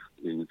cases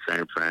in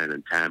San Fran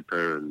and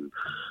Tampa and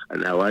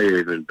LA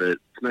even, but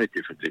it's no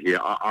different to here.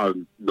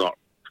 I'm not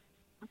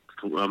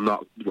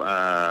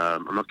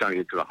going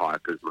into the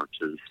hype as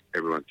much as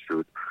everyone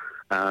should.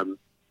 And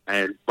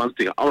one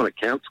thing I want to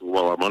cancel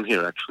while I'm on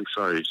here, actually,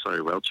 sorry,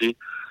 Welchie,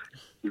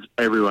 is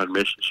everyone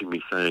messaging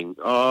me saying,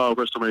 "Oh,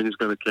 WrestleMania's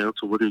going to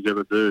cancel. What are you going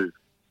to do?"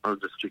 I'm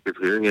just sick of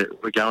hearing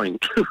it. We're going.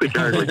 We're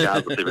going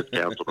regardless if it's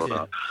cancelled or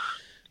not.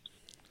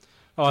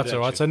 Oh, that's all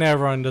right. So now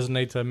everyone doesn't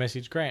need to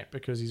message Grant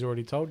because he's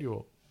already told you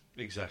all.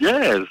 Exactly.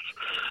 Yes.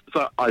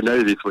 So I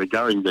know this. We're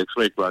going next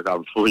week. Like,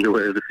 I'm fully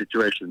aware of the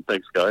situation.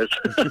 Thanks, guys.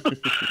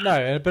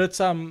 No, but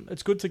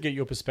it's good to get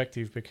your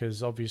perspective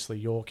because obviously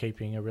you're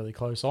keeping a really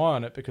close eye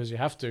on it because you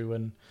have to,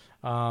 and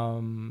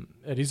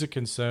it is a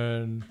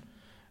concern.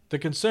 The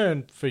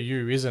concern for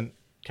you isn't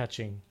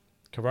catching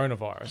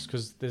coronavirus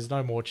because there's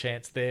no more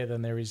chance there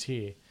than there is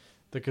here.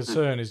 The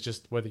concern is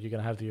just whether you're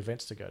going to have the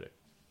events to go to.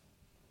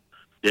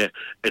 Yeah,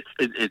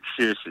 it's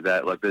seriously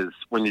that. Like,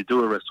 when you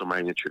do a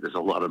WrestleMania trip, there's a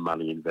lot of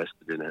money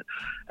invested in it,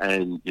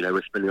 and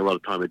we're spending a lot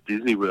of time at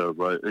Disney World.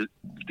 Right?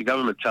 The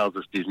government tells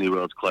us Disney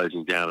World's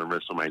closing down and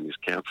WrestleMania's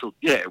cancelled.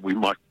 Yeah, we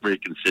might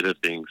reconsider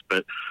things,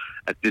 but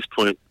at this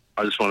point,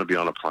 I just want to be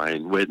on a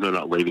plane. We're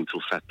not leaving till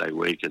Saturday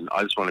week, and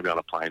I just want to be on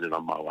a plane and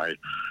on my way.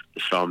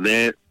 So I'm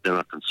there, then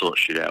I can sort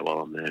shit out while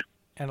I'm there.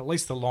 And at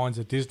least the lines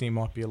at Disney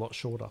might be a lot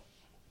shorter.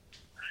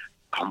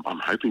 I'm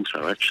hoping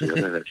so, actually.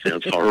 I know that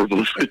sounds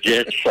horrible, but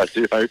yes, I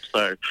do hope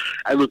so.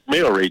 And look,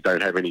 me or Reed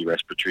don't have any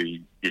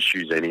respiratory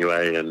issues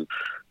anyway, and,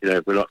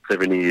 we're not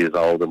 70 years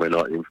old and we're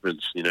not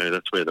infants.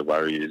 That's where the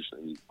worry is,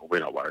 and we're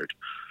not worried.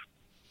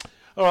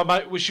 All right,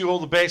 mate, wish you all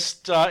the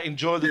best.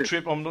 Enjoy the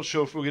trip. I'm not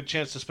sure if we'll get a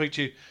chance to speak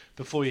to you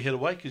before you head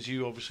away, because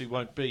you obviously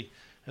won't be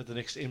at the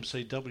next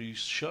MCW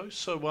show.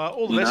 So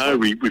all the best. No,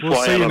 we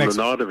fly out on the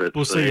night of it.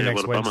 We'll see you next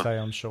what a bummer.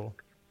 Wednesday, I'm sure.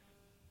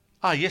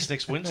 Yes,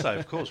 next Wednesday,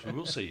 of course. We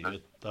will see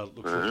you.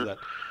 Look forward to that.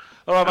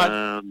 All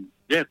right, mate.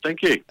 Yeah,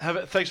 thank you.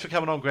 Thanks for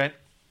coming on, Grant.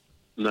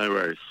 No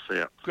worries. See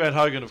ya. Grant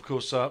Hogan, of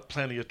course,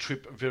 planning a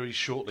trip very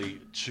shortly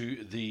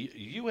to the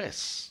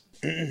US.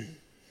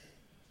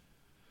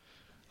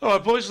 All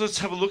right, boys, let's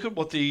have a look at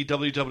what the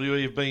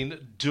WWE have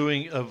been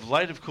doing of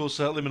late. Of course,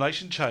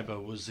 Elimination Chamber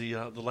was the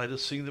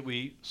latest thing that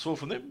we saw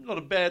from them. Not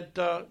a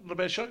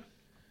bad show.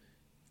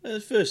 The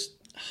first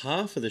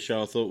half of the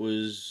show I thought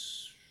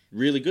was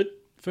really good.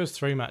 First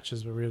 3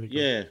 matches were really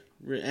good.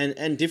 Yeah,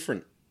 and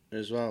different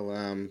as well.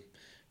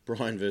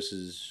 Brian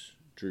versus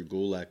Drew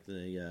Gulak,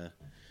 they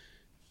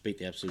beat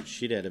the absolute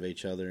shit out of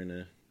each other in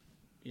a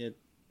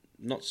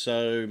not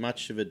so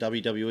much of a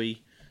WWE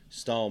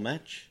style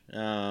match.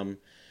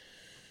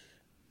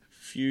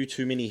 Few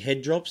too many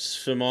head drops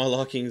for my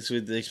likings,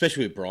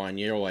 especially with Brian.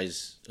 You're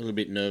always a little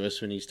bit nervous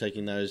when he's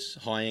taking those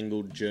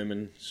high-angled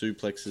German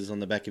suplexes on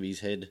the back of his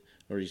head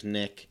or his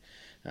neck.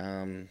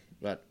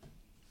 But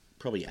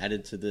probably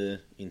added to the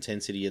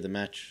intensity of the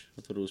match.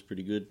 I thought it was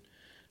pretty good.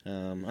 I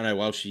know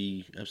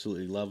Welshie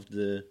absolutely loved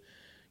the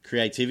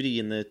creativity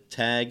in the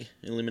tag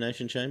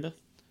Elimination Chamber.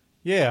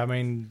 Yeah, I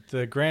mean,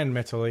 the Grand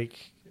Metalik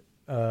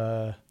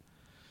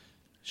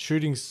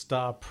shooting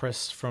star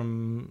press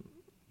from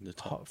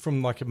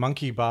like a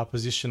monkey bar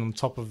position on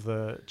top of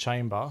the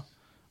chamber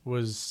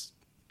it's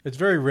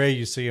very rare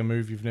you see a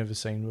move you've never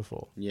seen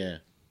before. Yeah,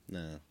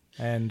 no.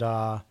 And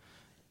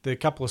the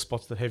couple of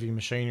spots that Heavy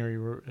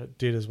Machinery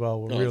did as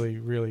well were really,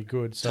 really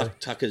good. So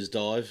Tucker's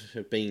dive,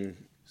 being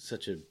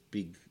such a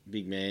big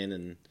man,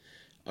 and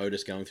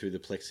Otis going through the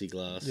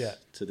plexiglass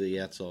to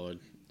the outside.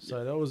 So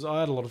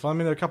I had a lot of fun. I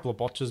mean, there are a couple of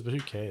botches, but who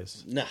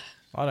cares? Nah.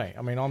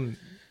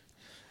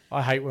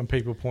 I hate when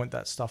people point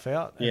that stuff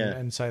out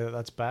and say that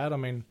that's bad. I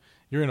mean,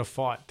 you're in a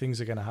fight; things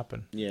are going to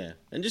happen. Yeah,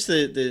 and just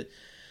the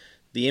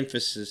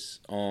emphasis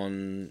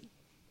on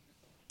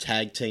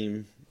tag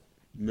team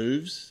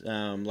moves,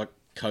 like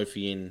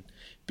Kofi and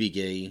Big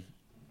E.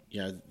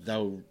 You know, they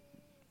were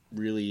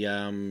really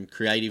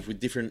creative with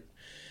different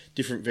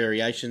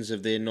variations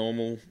of their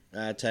normal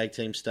tag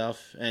team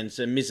stuff. And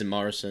so Miz and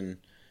Morrison,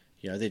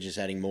 they're just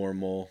adding more and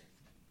more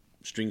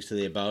strings to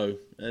their bow.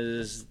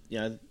 As,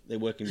 they're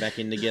working back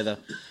in together.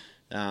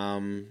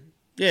 I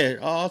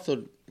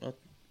thought,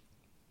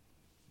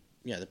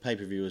 the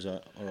pay-per-view was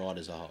all right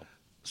as a whole.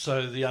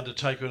 So The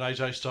Undertaker and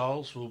AJ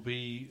Styles will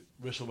be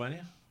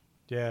WrestleMania?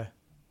 Yeah.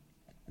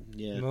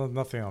 Yeah.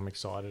 Nothing I'm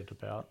excited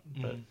about,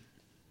 but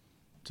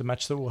it's a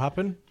match that will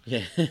happen.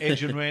 Yeah.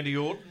 Edge and Randy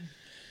Orton?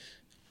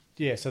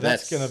 Yeah, so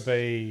that's going to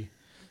be...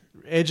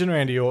 Edge and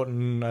Randy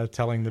Orton are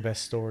telling the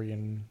best story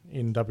in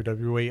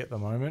WWE at the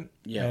moment.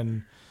 Yeah.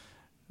 And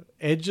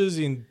Edge's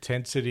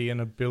intensity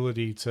and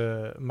ability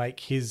to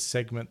make his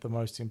segment the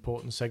most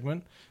important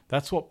segment,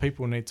 that's what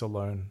people need to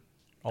learn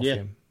off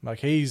him. Like,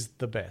 he's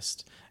the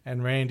best.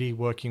 And Randy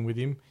working with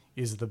him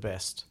is the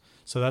best.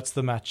 So that's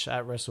the match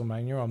at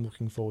WrestleMania I'm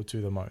looking forward to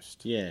the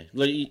most. Yeah.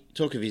 Like, you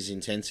talk of his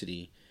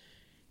intensity.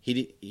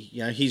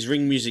 His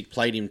ring music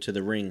played him to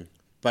the ring,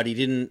 but he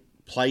didn't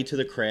play to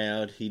the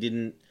crowd. He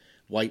didn't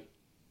wait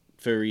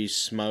for his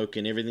smoke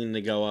and everything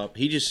to go up.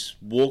 He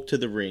just walked to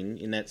the ring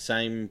in that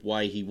same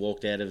way he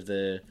walked out of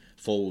the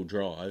four-wheel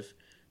drive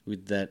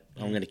with that,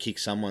 I'm going to kick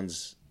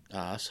someone's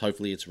ass.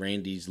 Hopefully it's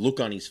Randy's look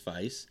on his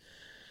face.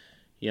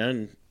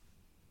 And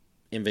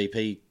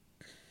MVP,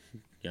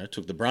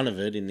 took the brunt of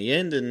it in the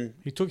end. And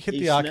hit the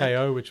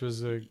RKO, which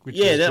was was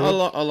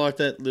I like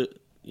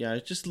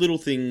that. Just little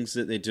things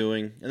that they're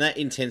doing. And that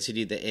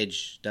intensity that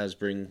Edge does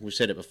bring, we've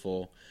said it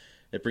before,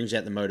 it brings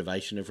out the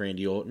motivation of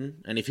Randy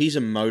Orton. And if he's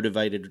a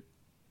motivated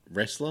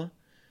wrestler,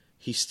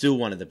 he's still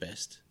one of the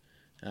best.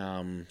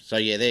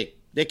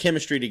 Their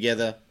chemistry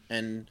together,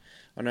 and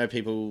I know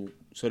people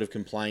sort of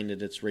complain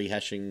that it's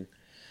rehashing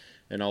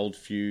an old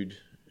feud,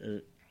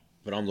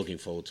 but I'm looking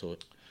forward to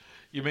it.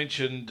 You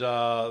mentioned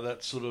that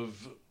sort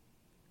of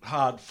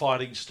hard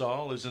fighting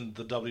style isn't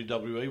the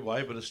WWE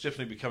way, but it's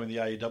definitely becoming the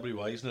AEW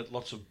way, isn't it?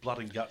 Lots of blood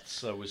and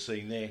guts we're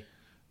seeing there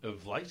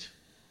of late.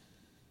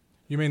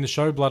 You mean the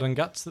show Blood and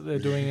Guts that they're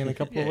doing in a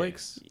couple of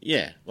weeks?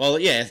 Yeah. Well,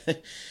 yeah.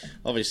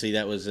 Obviously,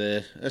 that was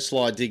a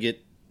sly dig at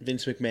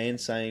Vince McMahon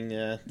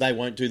saying they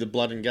won't do the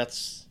Blood and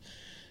Guts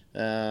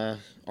on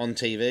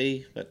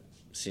TV, but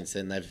since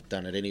then they've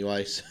done it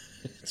anyway. So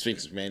it's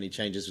Vince McMahon. He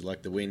changes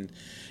like the wind.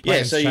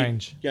 Plans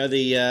change.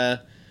 The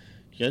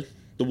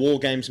War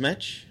Games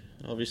match.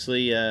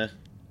 Obviously,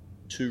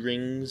 2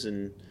 rings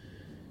and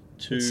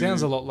 2. It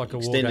sounds a lot like a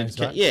War Games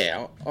match.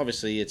 Yeah.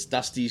 Obviously, it's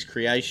Dusty's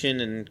creation,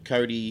 and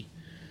Cody.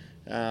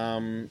 He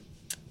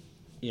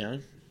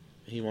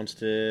wants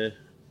to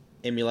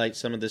emulate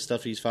some of the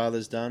stuff his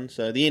father's done.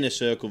 So the Inner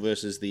Circle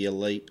versus the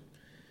Elite.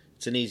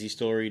 It's an easy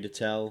story to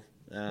tell.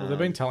 Well, they've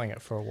been telling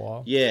it for a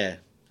while. Yeah.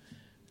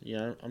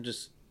 I'm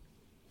just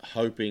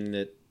hoping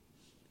that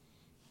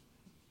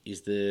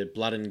is the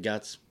Blood and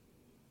Guts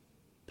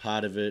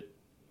part of it,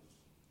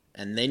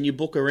 and then you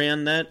book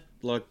around that,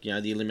 like,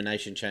 the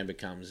Elimination Chamber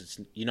comes.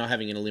 You're not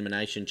having an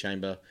Elimination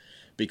Chamber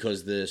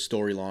because the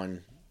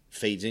storyline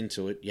feeds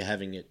into it. You're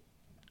having it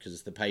because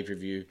it's the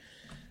pay-per-view.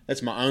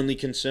 That's my only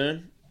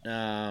concern.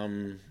 I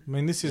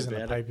mean, this isn't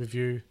a about it.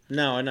 pay-per-view.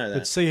 No, I know that.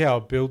 But see how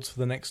it builds for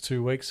the next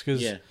 2 weeks.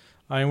 Because, Yeah.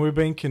 I mean, we've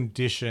been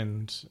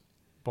conditioned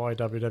by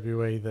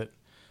WWE that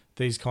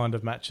these kind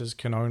of matches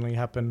can only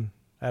happen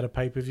at a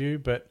pay-per-view.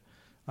 But,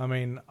 I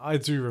mean, I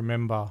do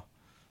remember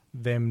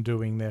them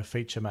doing their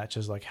feature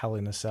matches like Hell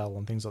in a Cell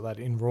and things like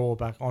that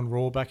on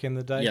Raw back in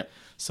the day. Yep.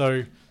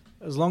 So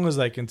as long as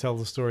they can tell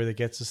the story that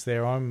gets us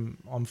there,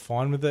 I'm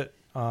fine with it.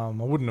 I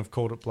wouldn't have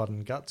called it Blood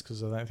and Guts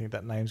because I don't think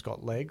that name's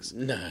got legs.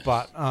 No.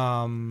 But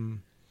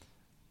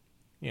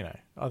you know,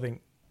 I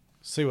think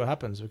see what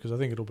happens because I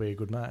think it'll be a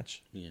good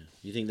match. Yeah.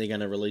 You think they're going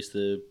to release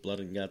the Blood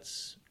and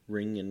Guts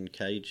ring and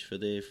cage for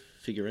their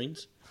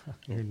figurines?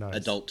 Who knows?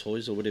 Adult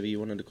toys or whatever you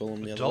wanted to call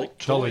them the other Adult week.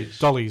 toys.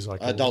 Dollies, I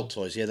call Adult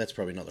toys, yeah, that's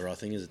probably not the right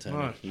thing, is it, Tony?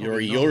 No, Your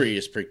probably not.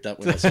 ears pricked up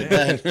when I said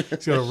that. them.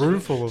 It's got a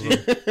room full of them.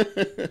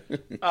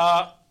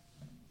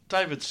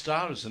 David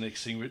Starr is the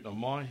next thing written on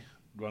my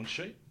run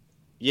sheet.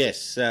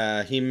 Yes,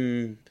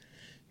 him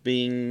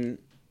being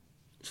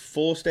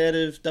forced out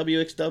of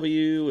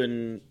WXW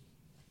and,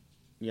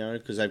 you know,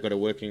 because they've got a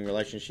working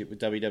relationship with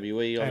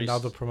WWE. And obviously.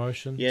 other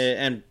promotions. Yeah,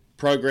 and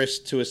Progress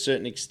to a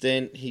certain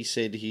extent. He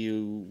said he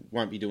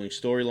won't be doing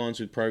storylines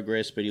with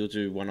Progress, but he'll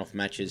do one-off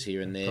matches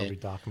here and there. Probably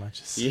dark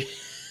matches.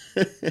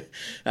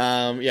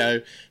 Yeah. You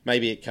know,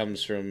 maybe it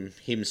comes from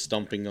him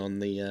stomping on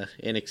the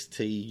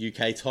NXT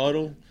UK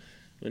title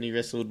when he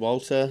wrestled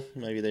Walter.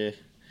 Maybe they're...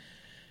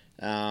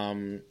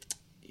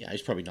 yeah,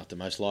 he's probably not the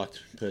most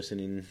liked person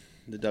in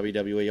the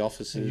WWE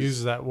offices. He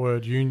uses that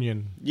word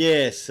union.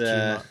 Yes,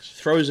 much.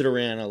 throws it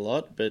around a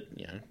lot, but,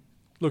 you know,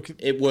 Look,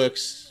 it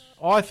works.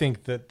 I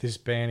think that this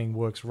banning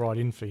works right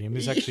in for him.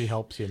 This actually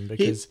helps him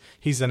because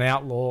he's an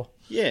outlaw.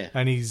 Yeah.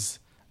 And he's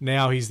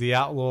the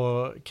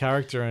outlaw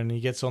character, and he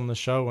gets on the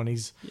show, and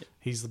he's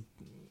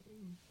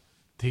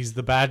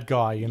the bad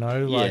guy, you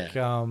know. Like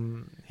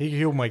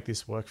he'll make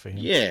this work for him.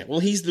 Yeah, well,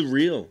 he's the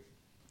real,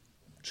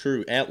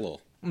 true outlaw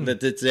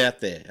that's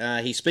out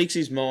there. He speaks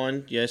his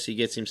mind. Yes, he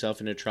gets himself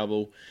into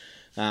trouble.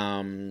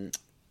 The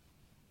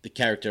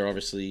character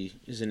obviously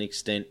is an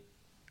extent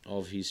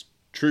of his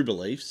true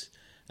beliefs.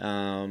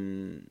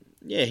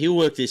 Yeah, he'll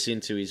work this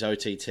into his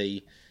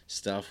OTT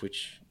stuff,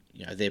 which,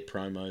 you know, their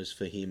promos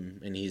for him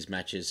and his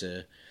matches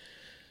are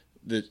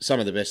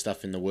some of the best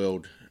stuff in the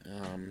world.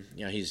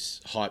 You know,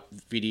 his hype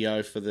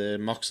video for the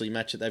Moxley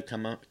match that they've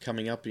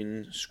coming up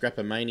in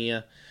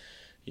Scrapomania.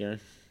 You know,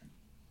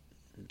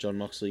 John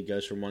Moxley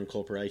goes from one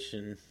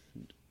corporation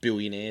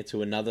billionaire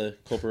to another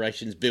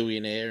corporation's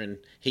billionaire, and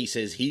he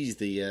says he's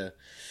the,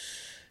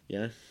 you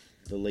know,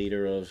 the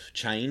leader of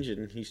change,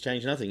 and he's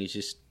changed nothing. He's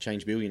just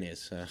changed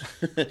billionaires. So.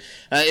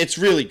 It's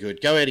really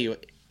good. Go out of your...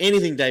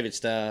 Anything David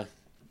Starr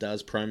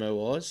does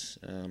promo-wise,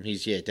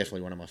 he's,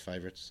 definitely one of my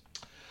favourites.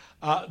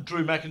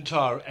 Drew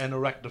McIntyre and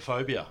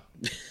arachnophobia.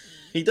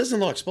 He doesn't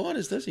like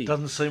spiders, does he?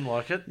 Doesn't seem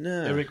like it.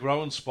 No. Eric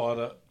Rowan's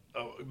spider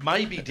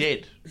may be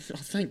dead. Oh,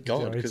 thank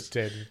God. Yeah, it's 'cause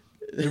dead.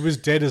 It was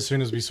dead as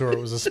soon as we saw it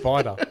was a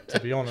spider, to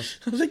be honest.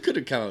 they could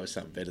have come up with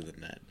something better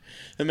than that.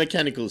 A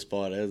mechanical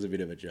spider was a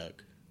bit of a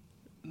joke.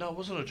 No, it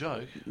wasn't a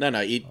joke. No,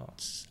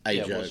 it's a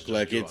Yeah, it was joke. a joke,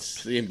 Like, you're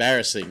it's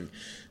embarrassing.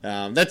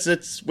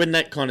 That's when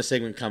that kind of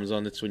segment comes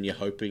on. That's when you're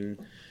hoping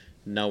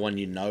no one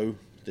you know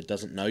that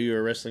doesn't know you're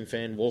a wrestling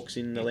fan walks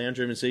in the lounge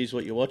room and sees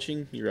what you're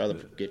watching. You'd rather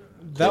get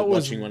caught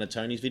watching one of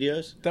Tony's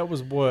videos. That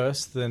was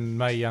worse than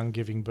Mae Young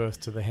giving birth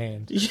to the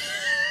hand. Yes,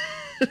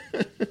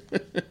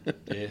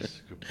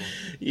 good point.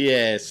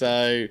 Yeah,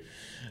 so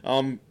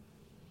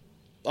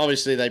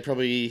obviously they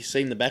probably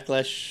seen the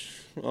backlash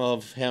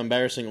of how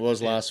embarrassing it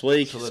was last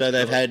week. So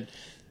they've had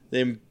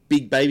them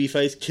big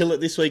babyface kill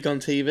it this week on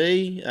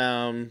TV.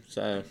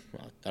 So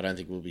I don't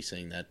think we'll be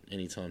seeing that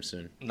anytime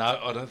soon. No,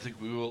 I don't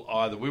think we will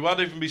either. We won't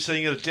even be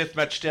seeing it at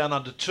Deathmatch Down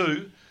Under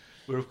 2,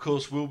 where, of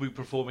course, we'll be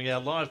performing our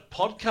live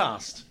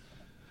podcast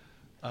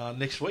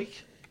next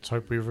week. Let's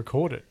hope we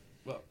record it.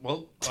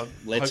 Well,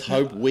 Let's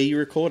hope we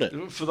record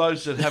it. For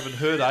those that haven't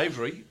heard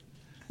Avary,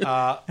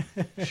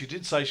 she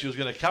did say she was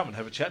going to come and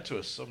have a chat to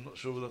us. I'm not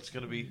sure whether that's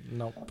going to be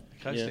Nope.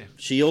 the case there.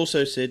 She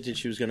also said that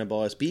she was going to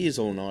buy us beers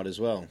all night as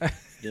well.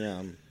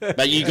 Yeah,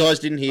 but you guys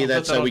didn't hear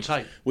that, so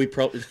we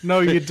probably No,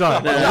 you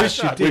don't. I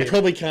wish you we did.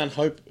 probably can't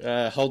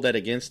hold that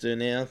against her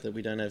now that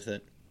we don't have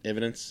that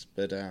evidence.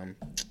 But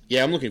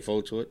yeah, I'm looking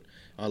forward to it.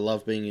 I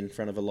love being in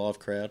front of a live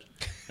crowd.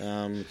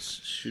 It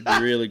should be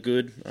really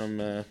good.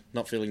 I'm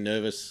not feeling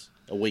nervous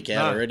a week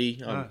out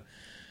already.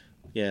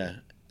 Yeah,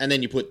 and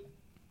then you put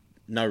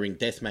no ring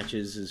death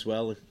matches as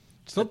well.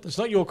 It's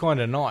not your kind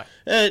of night.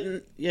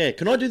 Yeah,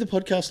 can I do the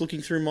podcast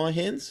looking through my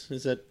hands?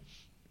 Is that,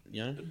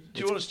 you know? Do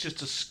you want us just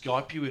to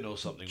Skype you in or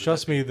something?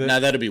 Trust me that. No,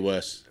 that'll be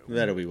worse.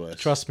 That'll be worse.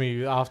 Trust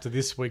me. After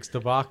this week's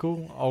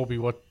debacle, I'll be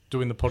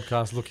doing the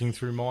podcast looking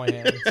through my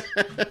hands.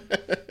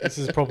 This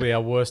is probably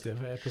our worst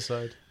ever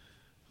episode.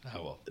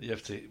 Oh, well, you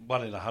have to...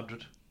 1 in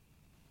 100.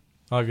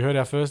 Oh, have you heard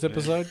our first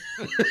episode?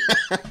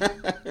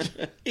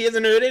 He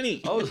hasn't heard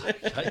any. Oh,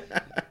 okay.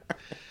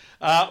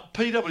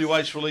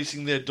 PWA's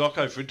releasing their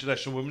doco for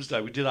International Women's Day.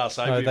 We did ask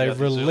Avery No, they about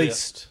this earlier.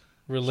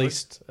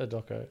 Released a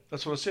doco.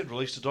 That's what I said.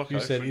 Released a doco. You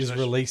said is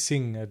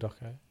releasing a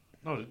doco.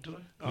 No, did I?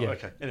 Oh, Yeah.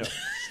 okay.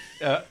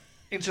 Anyway,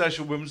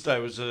 International Women's Day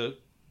was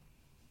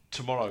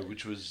tomorrow,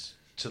 which was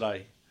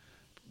today,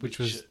 Which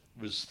was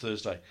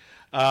Thursday.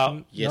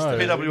 Yes, no,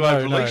 PWA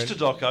no, released a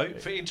doco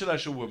for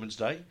International Women's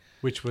Day.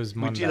 which was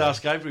Monday. We did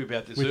ask Avary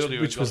about this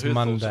earlier. Which and was got her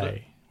thoughts on it.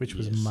 Monday. Which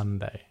was Yes.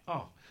 Monday.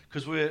 Oh,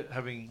 because we're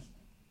having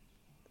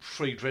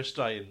free dress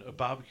day and a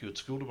barbecue at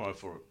school tomorrow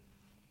for it.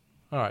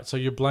 All right, so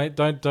you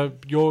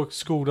don't your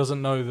school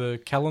doesn't know the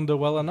calendar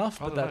well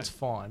enough, I but don't that's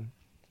fine.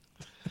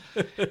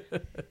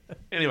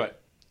 Anyway,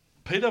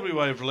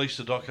 PWA have released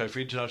a doco for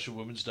International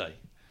Women's Day.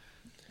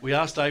 We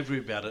asked Avary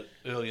about it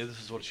earlier.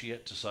 This is what she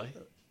had to say.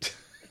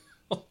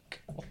 Oh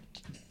God!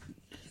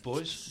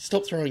 Boys,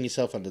 Stop throwing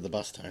yourself under the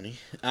bus, Tony.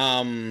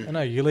 I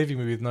know you're leaving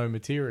me with no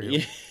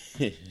material.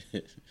 Yeah.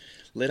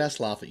 Let us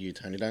laugh at you,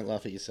 Tony. Don't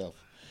laugh at yourself.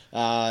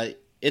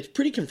 It's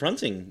pretty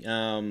confronting.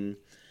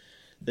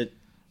 That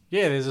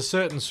Yeah, there's a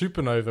certain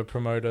supernova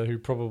promoter who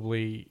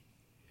probably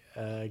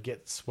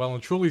gets well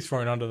and truly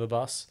thrown under the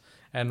bus,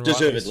 and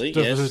Deservedly,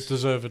 yes.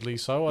 deservedly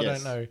so. I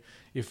Yes. don't know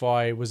if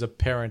I was a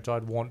parent,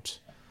 I'd want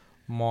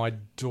my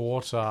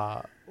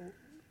daughter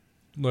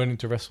learning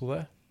to wrestle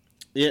there.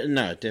 Yeah,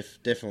 no,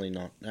 definitely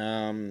not.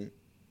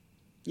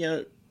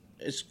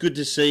 It's good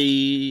to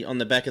see on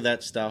the back of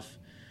that stuff.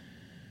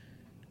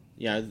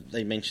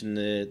 They mentioned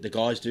the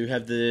guys do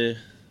have the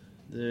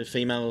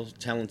female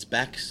talents'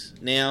 backs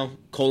now,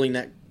 calling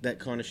that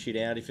kind of shit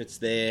out if it's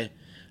there,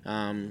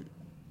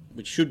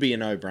 which should be a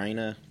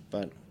no-brainer.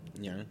 But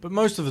But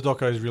most of the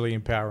doco is really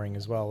empowering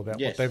as well about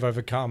Yes. what they've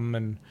overcome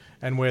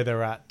and where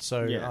they're at.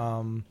 So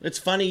yeah. It's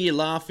funny. You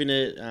laugh in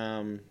it.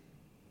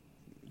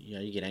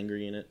 You get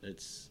angry in it.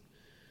 It's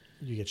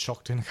you get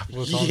shocked in a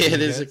couple of times. yeah.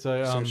 There's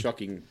so, some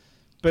shocking.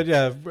 But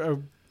yeah,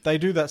 they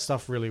do that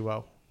stuff really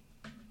well.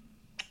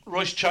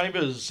 Royce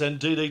Chambers and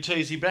DDT,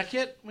 is he back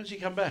yet? When's he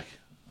come back?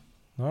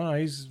 No,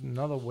 he's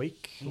another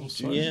week or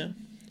so. Yeah.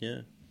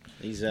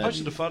 He's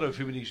Posted a photo of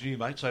him and his new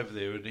mates over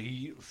there, and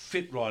he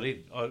fit right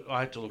in. I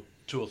had to look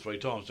 2 or 3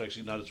 times to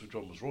actually notice which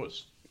one was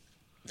Royce.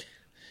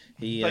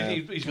 he.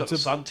 He's got the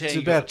suntan. It's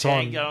He's about got the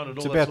tan time. going and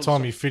It's all about that sort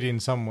time of you fit in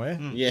somewhere.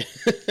 Yeah.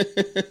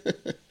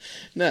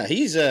 No,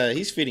 he's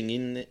fitting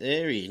in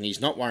there, and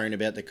he's not worrying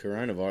about the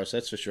coronavirus.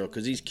 That's for sure,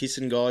 because he's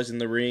kissing guys in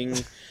the ring.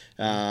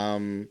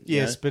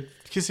 Yes, but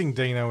kissing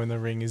Dino in the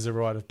ring is a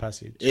rite of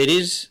passage. It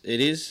is.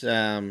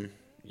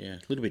 A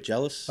little bit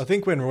jealous. I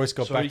think when Royce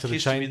got So back he to the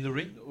kissed him in chain, the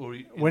ring, or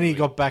when he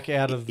got back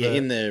out of the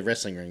in the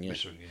wrestling ring. Yeah.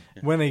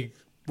 when he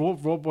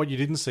what you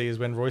didn't see is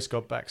when Royce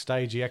got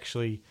backstage, he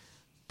actually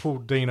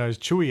pulled Dino's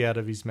chewy out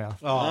of his mouth.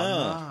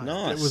 Oh,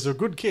 no. nice. It was a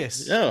good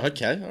kiss. Oh,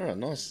 okay. All right.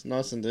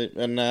 Nice and deep.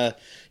 And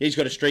he's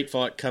got a street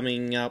fight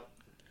coming up.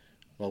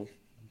 Well,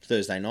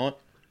 Thursday night.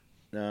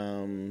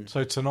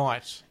 So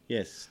tonight,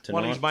 Yes,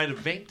 One tonight. of his main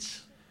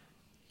events.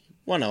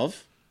 One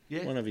of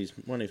Yeah. one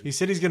of. he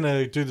said he's going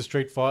to do the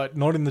street fight,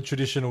 not in the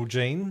traditional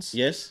jeans,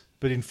 Yes.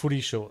 but in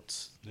footy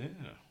shorts. Yeah.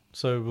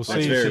 So we'll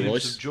That's see. very Send him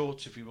Royce. some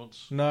jorts if he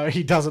wants. No,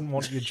 he doesn't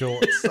want your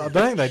jorts. I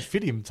don't think they'd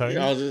fit him, Tony.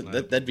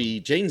 That'd be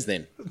jeans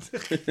then.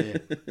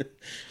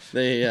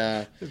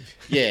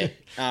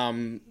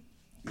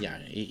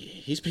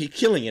 He's been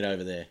killing it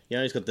over there.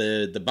 He's got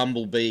the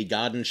bumblebee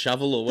garden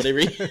shovel or whatever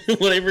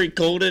he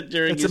called it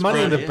during It's his a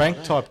money in prime. the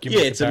bank type gimmick.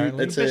 Yeah, it's a-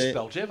 apparently. it's The best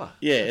belt ever.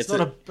 Yeah, It's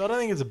not I don't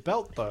think it's a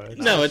belt though.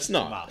 no, it's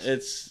not. mask.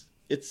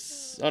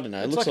 It's I don't know.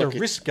 It It's looks like a like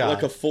wrist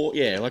guard.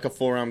 like a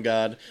forearm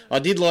guard. I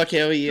did like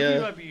how he. Can we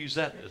maybe use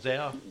that as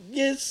our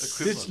Yes,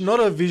 equivalent? It's not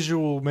a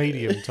visual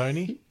medium,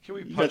 Tony. Can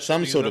we he post got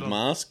some something sort of of that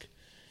on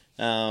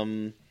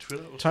mask.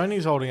 Twitter or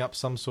Tony's holding up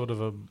some sort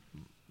of a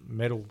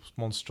metal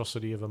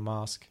monstrosity of a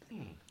mask.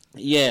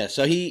 Yeah,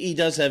 so he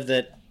does have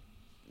that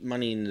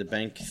money in the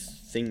bank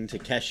thing to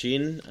cash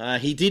in.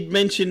 He did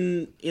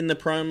mention in the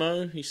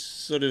promo, he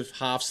sort of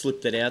half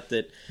slipped it out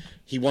that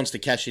he wants to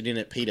cash it in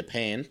at Peter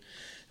Pan.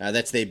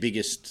 That's their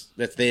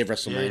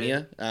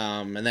WrestleMania,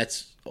 and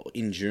that's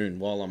in June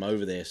while I'm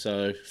over there.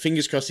 So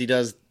fingers crossed he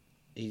does.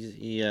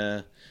 He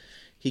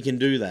can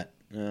do that.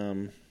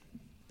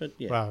 But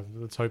yeah, Well,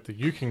 let's hope that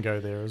you can go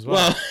there as well.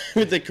 well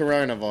with the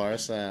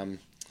coronavirus,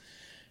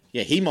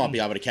 he might be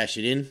able to cash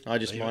it in. I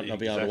just might not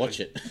be able to watch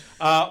it.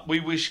 We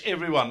wish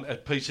everyone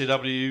at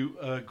PCW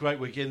a great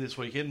weekend this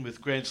weekend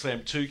with Grand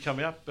Slam 2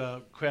 coming up.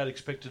 Crowd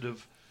expected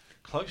of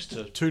close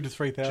to 2,000 to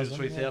 3,000. 2,000 to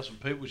 3,000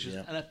 people, which is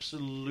Yeah. an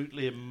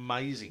absolutely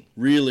amazing.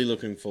 Really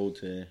looking forward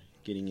to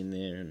getting in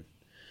there and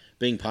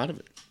being part of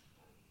it.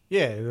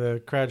 Yeah,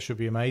 the crowd should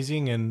be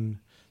amazing and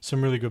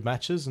some really good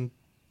matches. And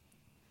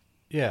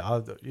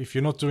yeah, if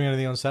you're not doing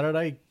anything on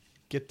Saturday,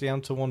 get down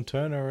to One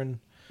Turner and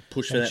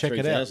Push for And that check it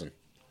out. 3,000.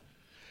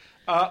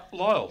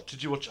 Lyle,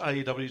 did you watch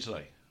AEW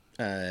today?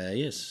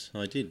 Yes,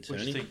 I did, What Tony.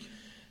 did you think?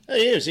 Oh,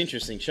 yeah, it was an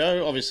interesting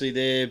show. Obviously,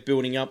 they're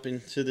building up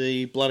into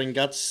the Blood and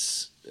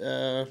Guts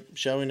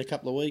show in a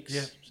couple of weeks.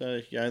 Yeah.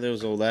 So, there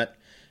was all that.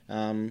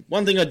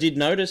 One thing I did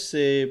notice,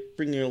 they're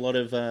bringing a lot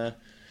of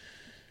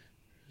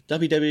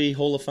WWE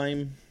Hall of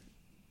Fame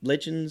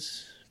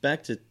legends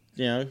back to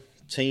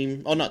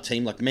team, or not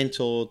team, like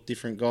mentor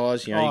different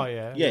guys. You know, Oh,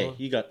 yeah. yeah.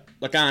 You got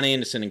like Arn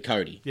Anderson and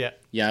Cody. Yeah.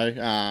 You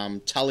know,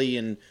 Tully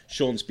and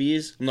Sean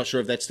Spears. I'm not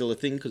sure if that's still a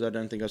thing because I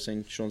don't think I've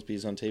seen Sean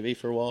Spears on TV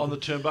for a while. On the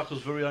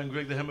Turnbuckle's very own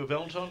Greg the Hammer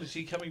Valentine, is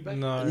he coming back?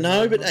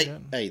 No, but not hey,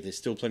 yet. hey, there's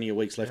still plenty of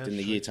weeks left in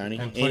the year, Tony.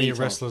 And plenty of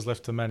Anytime. wrestlers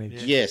left to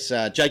manage. Yeah.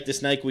 Yes, Jake the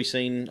Snake, we've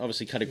seen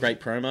obviously cut a great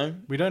promo.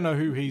 We don't know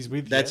who he's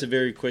with That's yet. a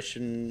very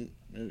question.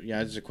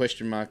 There's a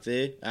question mark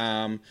there.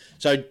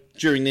 So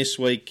during this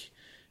week,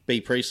 B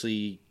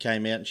Priestley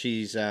came out and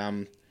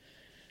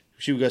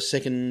she got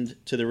second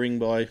to the ring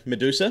by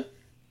Medusa.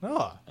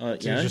 Oh,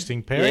 it's you an know,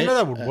 interesting pairing. yeah,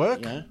 That would work.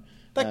 you know,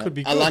 That could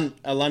be good.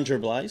 Alundra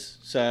Blaze.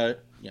 So,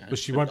 you know, But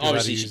she won't be allowed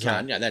obviously to she use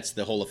can't. that. Yeah, that's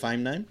the Hall of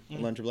Fame name,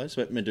 Alundra Blaze.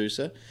 But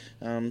Medusa.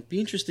 Be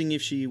interesting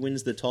if she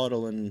wins the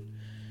title and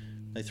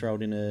they throw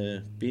it in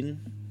a bin.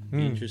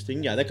 Be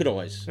interesting. Yeah, they could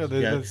always. Yeah,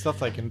 there's stuff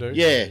they can do.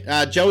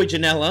 Yeah, Joey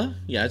Janela.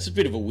 Yeah, it's a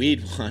bit of a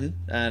weird one,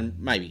 and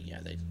maybe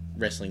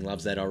wrestling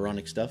loves that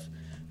ironic stuff.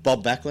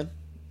 Bob Backlund.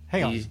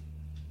 Hang on.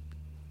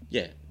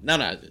 Yeah,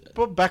 no.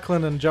 Bob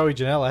Backlund and Joey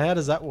Janela, how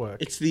does that work?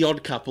 It's the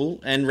odd couple,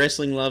 and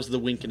wrestling loves the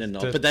wink and a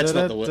nod. But that's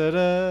not the worst.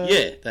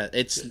 Yeah,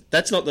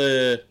 that's not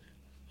the.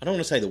 I don't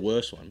want to say the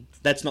worst one.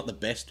 That's not the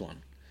best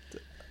one.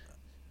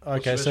 Okay,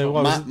 What's the so best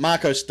what was it?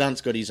 Marco Stunt's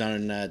got his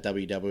own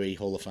WWE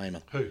Hall of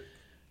Famer. Who?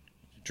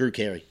 Drew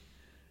Carey.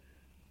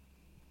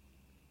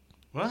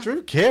 What?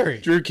 Drew Carey.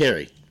 Drew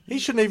Carey. He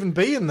shouldn't even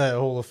be in the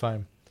Hall of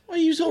Fame. Well,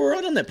 he was all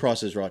right on that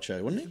Price is Right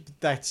show, wasn't he?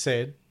 That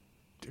said,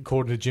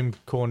 according to Jim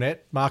Cornette,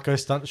 Marco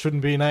Stunt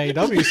shouldn't be in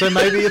AEW, so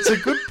maybe it's a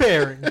good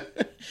pairing.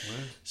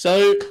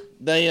 So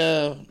they,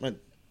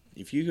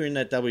 if you're in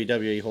that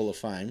WWE Hall of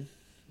Fame,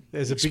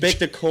 There's a expect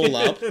big a call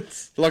up.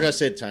 Like I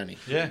said, Tony.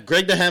 Yeah.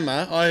 Greg the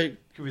Hammer.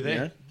 Could be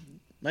there.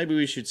 Maybe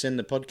we should send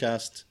the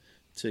podcast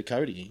to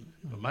Cody.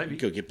 Well, maybe. We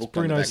could get booked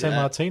on the Bruno back of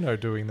that. Sammartino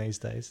doing these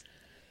days.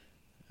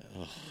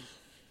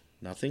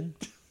 Nothing.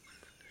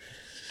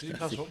 Did he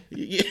pass away?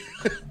 Yeah.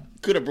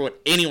 Could have brought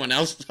anyone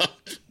else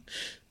up.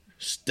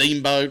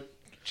 Steamboat.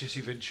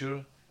 Jesse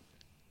Ventura.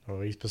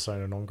 Oh, he's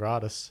persona non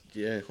gratis.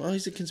 Yeah. Well,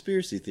 he's a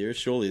conspiracy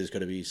theorist. Surely there's got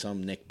to be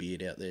some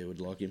neckbeard out there who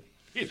would like him.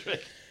 You'd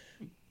reckon.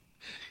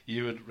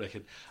 You would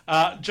reckon.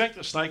 Jack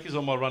the Snake is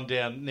on my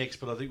rundown next,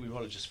 but I think we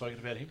might have just spoken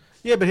about him.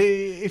 Yeah, but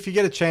if you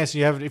get a chance,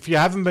 if you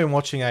haven't been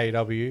watching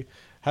AEW,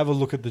 have a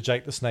look at the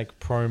Jake the Snake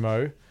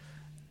promo.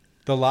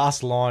 The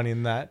last line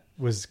in that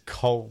was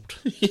cold.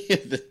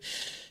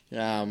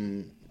 Yeah.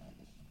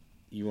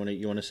 You want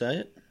to say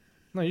it?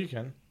 No, you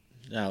can.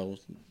 No,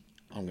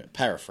 I'm going to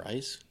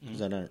paraphrase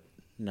because I don't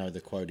know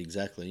the quote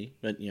exactly.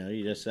 But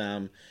you just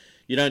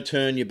you don't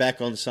turn your back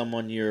on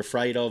someone you're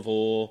afraid of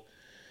or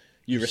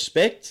you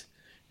respect.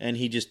 And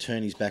he just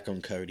turned his back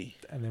on Cody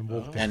And then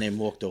walked out. and then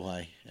walked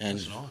away. And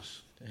That's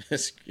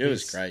nice. it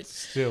was great.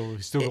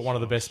 He's still got one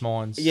of the best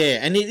minds. Yeah,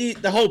 and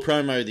the whole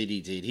promo that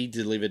he did, he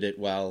delivered it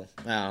well.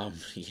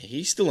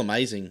 He's still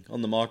amazing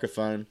on the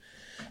microphone,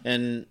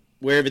 and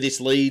wherever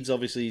this leads,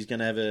 obviously he's going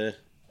to have a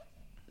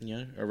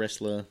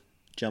wrestler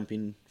jump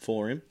in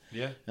for him.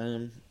 Yeah.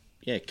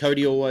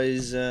 Cody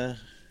always. Who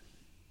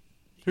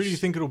do you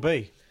think it'll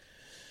be?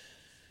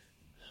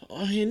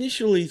 I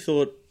initially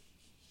thought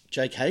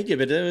Jake Hager,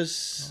 but it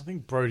was I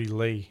think Brody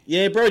Lee.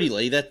 Brody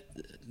Lee.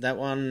 That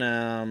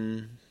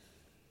one.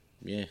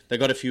 They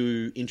got a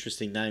few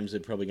interesting names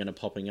that are probably going to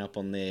popping up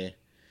on their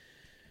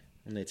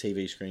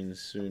TV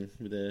screens soon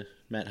with a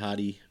Matt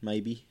Hardy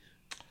maybe.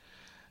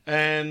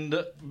 And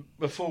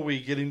before we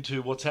get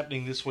into what's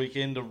happening this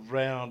weekend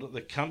around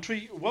the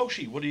country,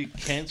 Welshie, what are you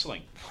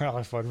cancelling? Well,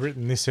 if I'd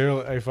written this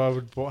earlier, if I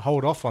would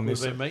hold off on Would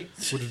this, have been me.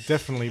 would have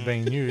definitely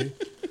been you.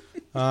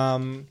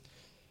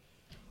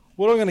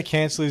 What I'm going to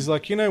cancel is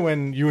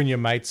when you and your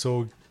mates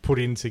all put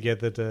in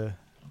together to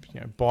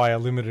buy a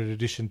limited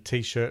edition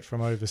T-shirt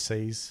from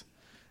overseas,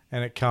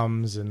 and it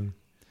comes and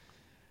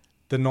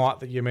the night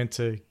that you're meant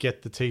to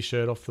get the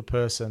T-shirt off the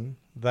person,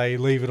 they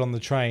leave it on the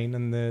train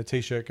and the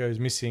T-shirt goes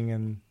missing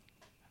and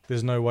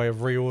there's no way of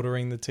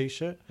reordering the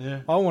T-shirt.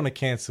 Yeah. I want to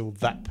cancel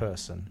that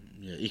person.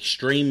 Yeah,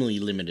 extremely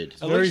limited.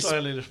 At least I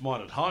only left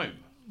mine at home.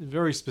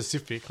 Very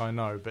specific, I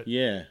know, but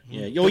Yeah.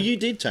 Well, you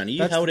did, Tony.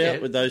 You held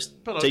out with those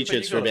but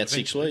T-shirts you for got it about 6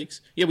 eventually.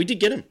 weeks. Yeah, we did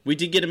get them. We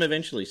did get them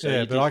eventually. So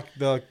yeah, you but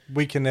did.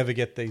 we can never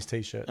get these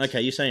T-shirts.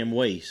 Okay, you're saying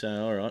we. So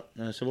all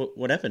right. So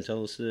what happened?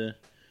 Tell us. It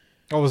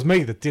was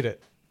me that did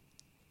it.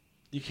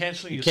 You're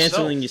cancelling You're yourself.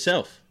 cancelling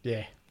yourself.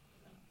 Yeah.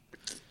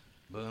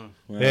 Well,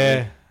 Well,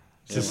 Yeah.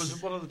 so was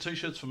it one of the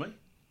T-shirts for me?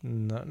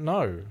 No.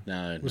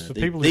 No, was for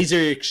no. people These are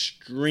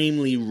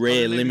extremely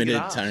rare, didn't even limited,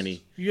 get asked.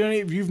 Tony.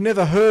 You've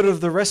never heard of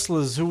the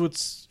wrestlers who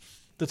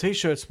the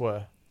T-shirts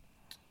were.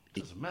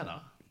 Doesn't matter.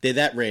 They're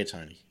that rare,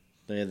 Tony.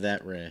 They're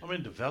that rare. I'm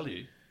into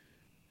value.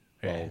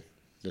 Well,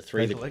 the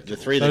three that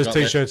Those got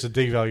T-shirts are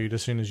devalued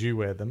as soon as you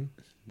wear them.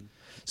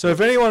 So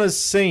if anyone has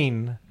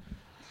seen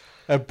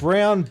a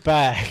brown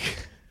bag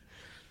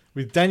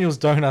with Daniel's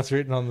Donuts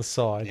written on the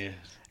side Yeah.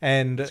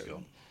 and It's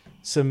gone.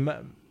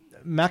 some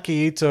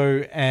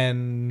Makito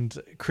and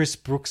Chris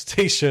Brooks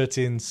T-shirts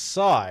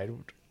inside,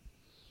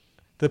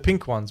 the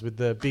pink ones with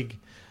the big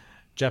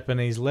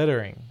Japanese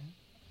lettering,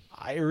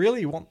 I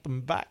really want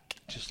them back.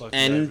 Just like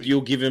And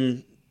you'll give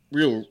them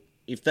real...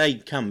 If they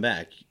come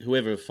back,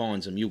 whoever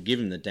finds them, you'll give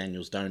them the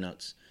Daniel's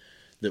Donuts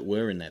that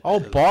were in that I'll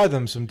bag. buy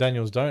them some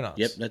Daniel's Donuts.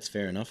 Yep, that's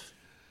fair enough.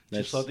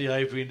 Just like the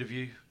Avary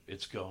interview,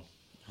 it's gone.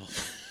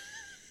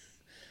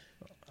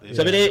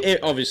 So, but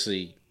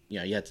obviously, you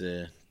had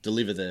to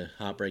deliver the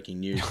heartbreaking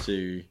news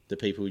to the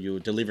people you were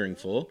delivering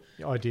for.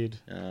 I did.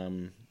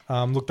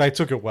 Look, they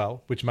took it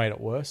well, which made it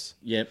worse.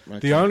 Yep.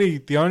 Okay.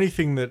 The only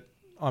thing that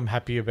I'm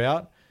happy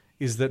about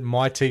is that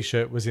my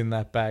T-shirt was in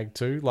that bag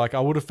too. Like, I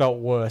would have felt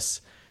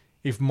worse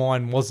if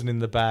mine wasn't in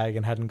the bag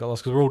and hadn't got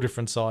lost, because we're all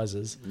different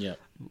sizes. Yep.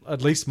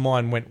 At least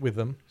mine went with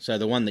them. So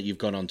the one that you've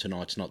got on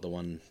tonight's not the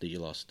one that you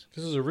lost?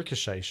 This is a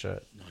Ricochet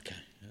shirt. Okay.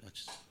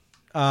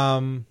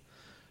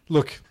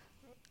 Look,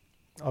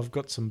 I've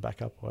got some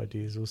backup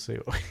ideas. We'll see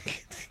what we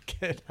can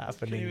get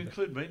happening. Can you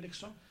include me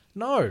next time?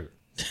 No.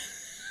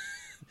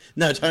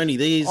 No, Tony,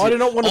 these... I do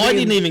not want to I be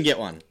didn't even get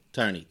one,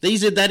 Tony.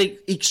 These are that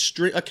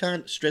extreme... I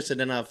can't stress it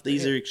enough.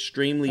 These are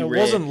extremely rare. It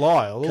wasn't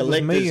Lyle. It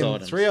was me collector's and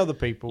items. 3 other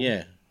people.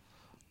 Yeah.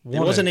 It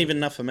wanted wasn't even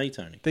enough for me,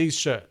 Tony. these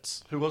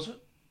shirts. Who was it?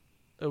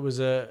 It was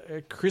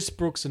a Chris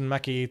Brooks and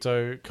Maki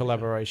Ito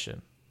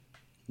collaboration.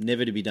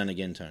 Never to be done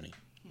again, Tony.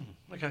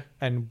 Okay.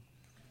 And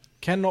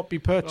cannot be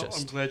Well, purchased.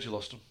 I'm glad you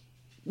lost them.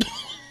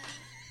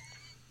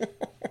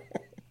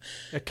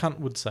 A cunt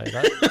would say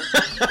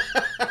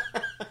that.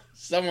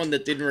 Someone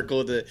that didn't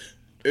record the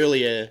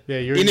earlier Yeah,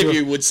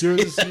 interview would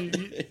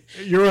say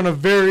you're on a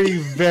very,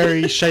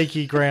 very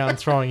shaky ground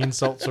throwing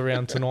insults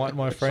around tonight,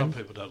 my friend.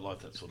 Some people don't like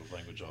that sort of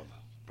language either,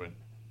 Brent.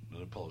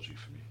 An apology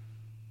from you.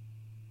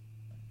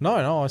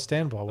 No, I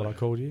stand by what I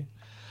called you.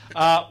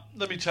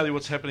 Let me tell you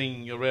what's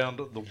happening around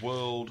the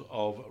world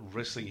of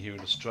wrestling here in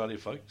Australia,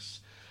 folks.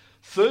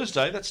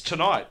 Thursday, that's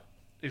tonight.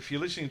 If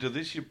you're listening to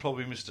this, you've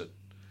probably missed it.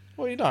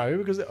 Well,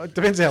 because it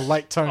depends how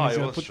late Tony's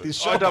going to put this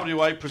show up.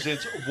 IWA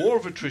presents War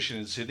of Attrition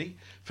in Sydney,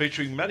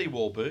 featuring Matty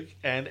Wahlberg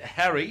and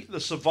Harry,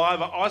 the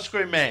Survivor Ice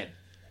Cream Man.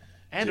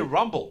 And a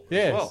Rumble Yeah,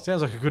 as well.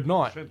 sounds like a good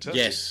night. Fantastic.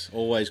 yes,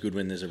 always good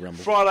when there's a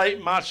rumble. Friday,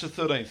 March the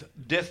 13th,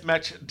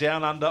 Deathmatch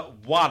Down Under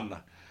 1.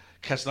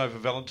 Casanova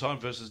Valentine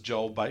versus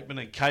Joel Bateman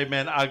and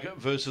Caveman Ugg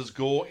versus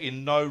Gore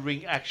in no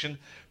ring action.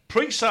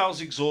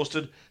 Pre-sales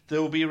exhausted. There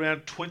will be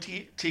around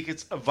 20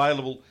 tickets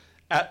available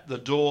at the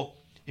door.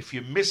 If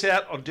you miss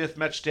out on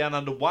Deathmatch Down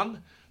Under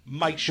 1,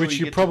 make sure Which you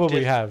you get probably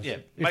to have. Yeah,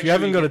 If make you sure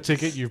haven't got a get-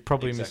 ticket, you've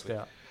probably Exactly.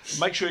 missed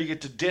out. Make sure you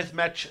get to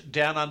Deathmatch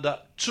Down Under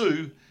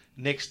 2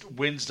 next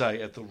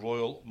Wednesday at the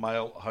Royal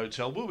Mail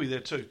Hotel. We'll be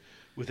there too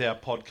with our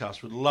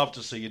podcast. We'd love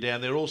to see you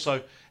down there.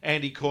 Also,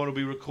 Andy Corn will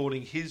be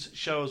recording his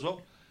show as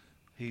well,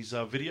 his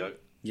video,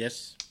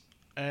 Yes.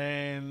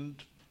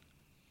 and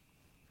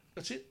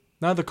that's it.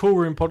 No, the Cool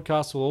Room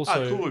podcast will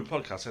also... Cool Room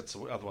Podcast, that's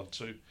the other one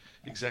too.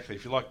 Exactly.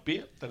 If you like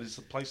beer, that is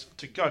the place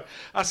to go.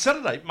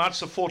 Saturday, March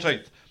the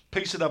 14th,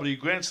 PCW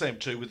Grand Slam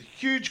 2 with a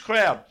huge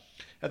crowd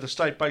at the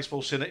State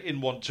Baseball Centre in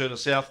Wantirna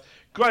South.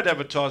 Great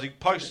advertising,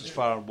 posters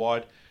far and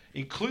wide,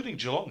 including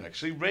Geelong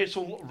actually.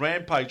 Wrestle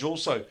Rampage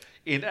also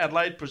in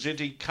Adelaide,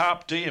 presenting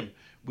Carp Diem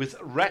with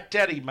Rat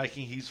Daddy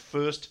making his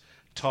first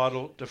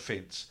title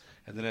defence.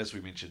 And then, as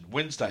we mentioned,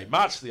 Wednesday,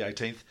 March the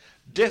 18th,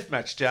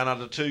 Deathmatch Down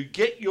Under 2.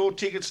 Get your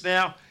tickets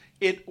now.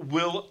 It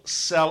will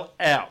sell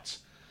out.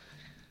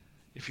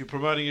 If you're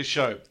promoting a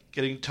show,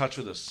 get in touch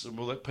with us and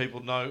we'll let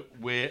people know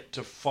where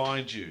to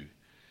find you.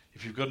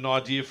 If you've got an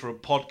idea for a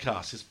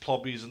podcast, this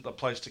probably isn't the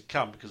place to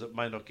come because it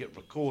may not get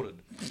recorded.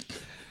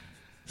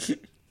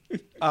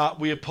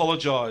 We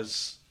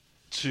apologise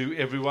to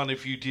everyone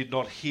if you did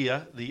not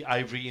hear the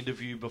Avary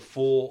interview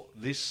before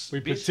this. We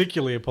bit.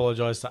 particularly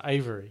apologise to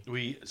Avary.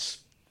 We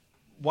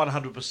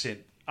 100%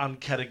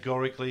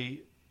 uncategorically,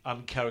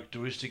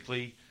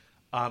 uncharacteristically,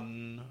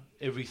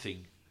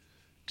 everything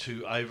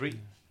to Avary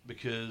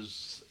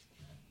because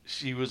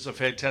she was a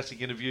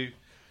fantastic interview.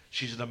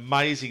 She's an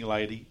amazing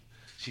lady.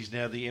 She's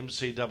now the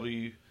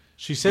MCW.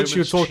 She said she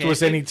would Women's talk to us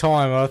champion. any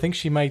time. I think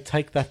she may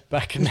take that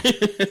back. And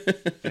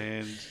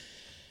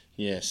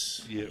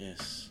Yes. Yep.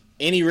 Yes.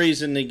 Any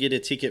reason to get a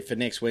ticket for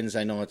next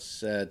Wednesday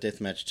night's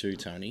Deathmatch 2,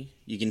 Tony?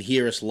 You can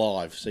hear us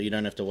live, so you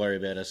don't have to worry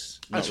about us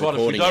not that's right. If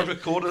we recording don't it.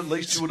 record it, at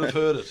least you would have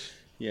heard it.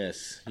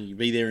 Yes. You'll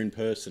be there in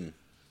person.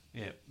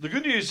 Yeah. The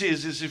good news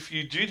is if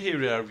you did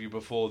hear our review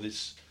before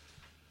this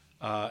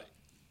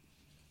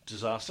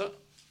disaster,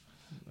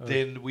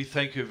 then we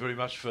thank you very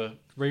much for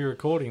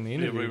Re-recording the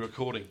interview.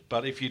 re-recording.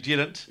 But if you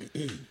didn't,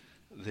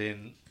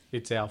 then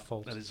It's our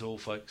fault. that is all,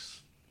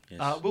 folks.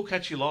 Yes. We'll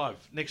catch you live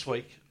next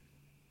week.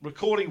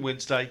 Recording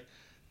Wednesday.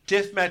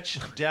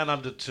 Deathmatch Down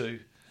Under 2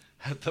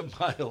 at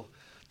the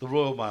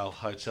Royal Mail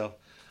Hotel.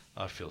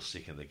 I feel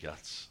sick in the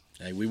guts.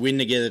 Hey, we win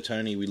together,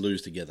 Tony. We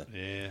lose together.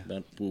 Yeah.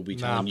 But we'll be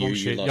Nah, telling you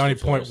bullshit. lost You only it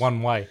for point us.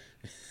 one way.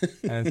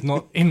 And it's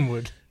not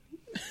inward.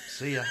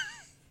 See ya.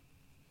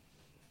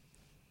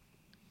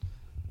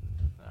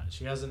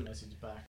 She hasn't messaged back.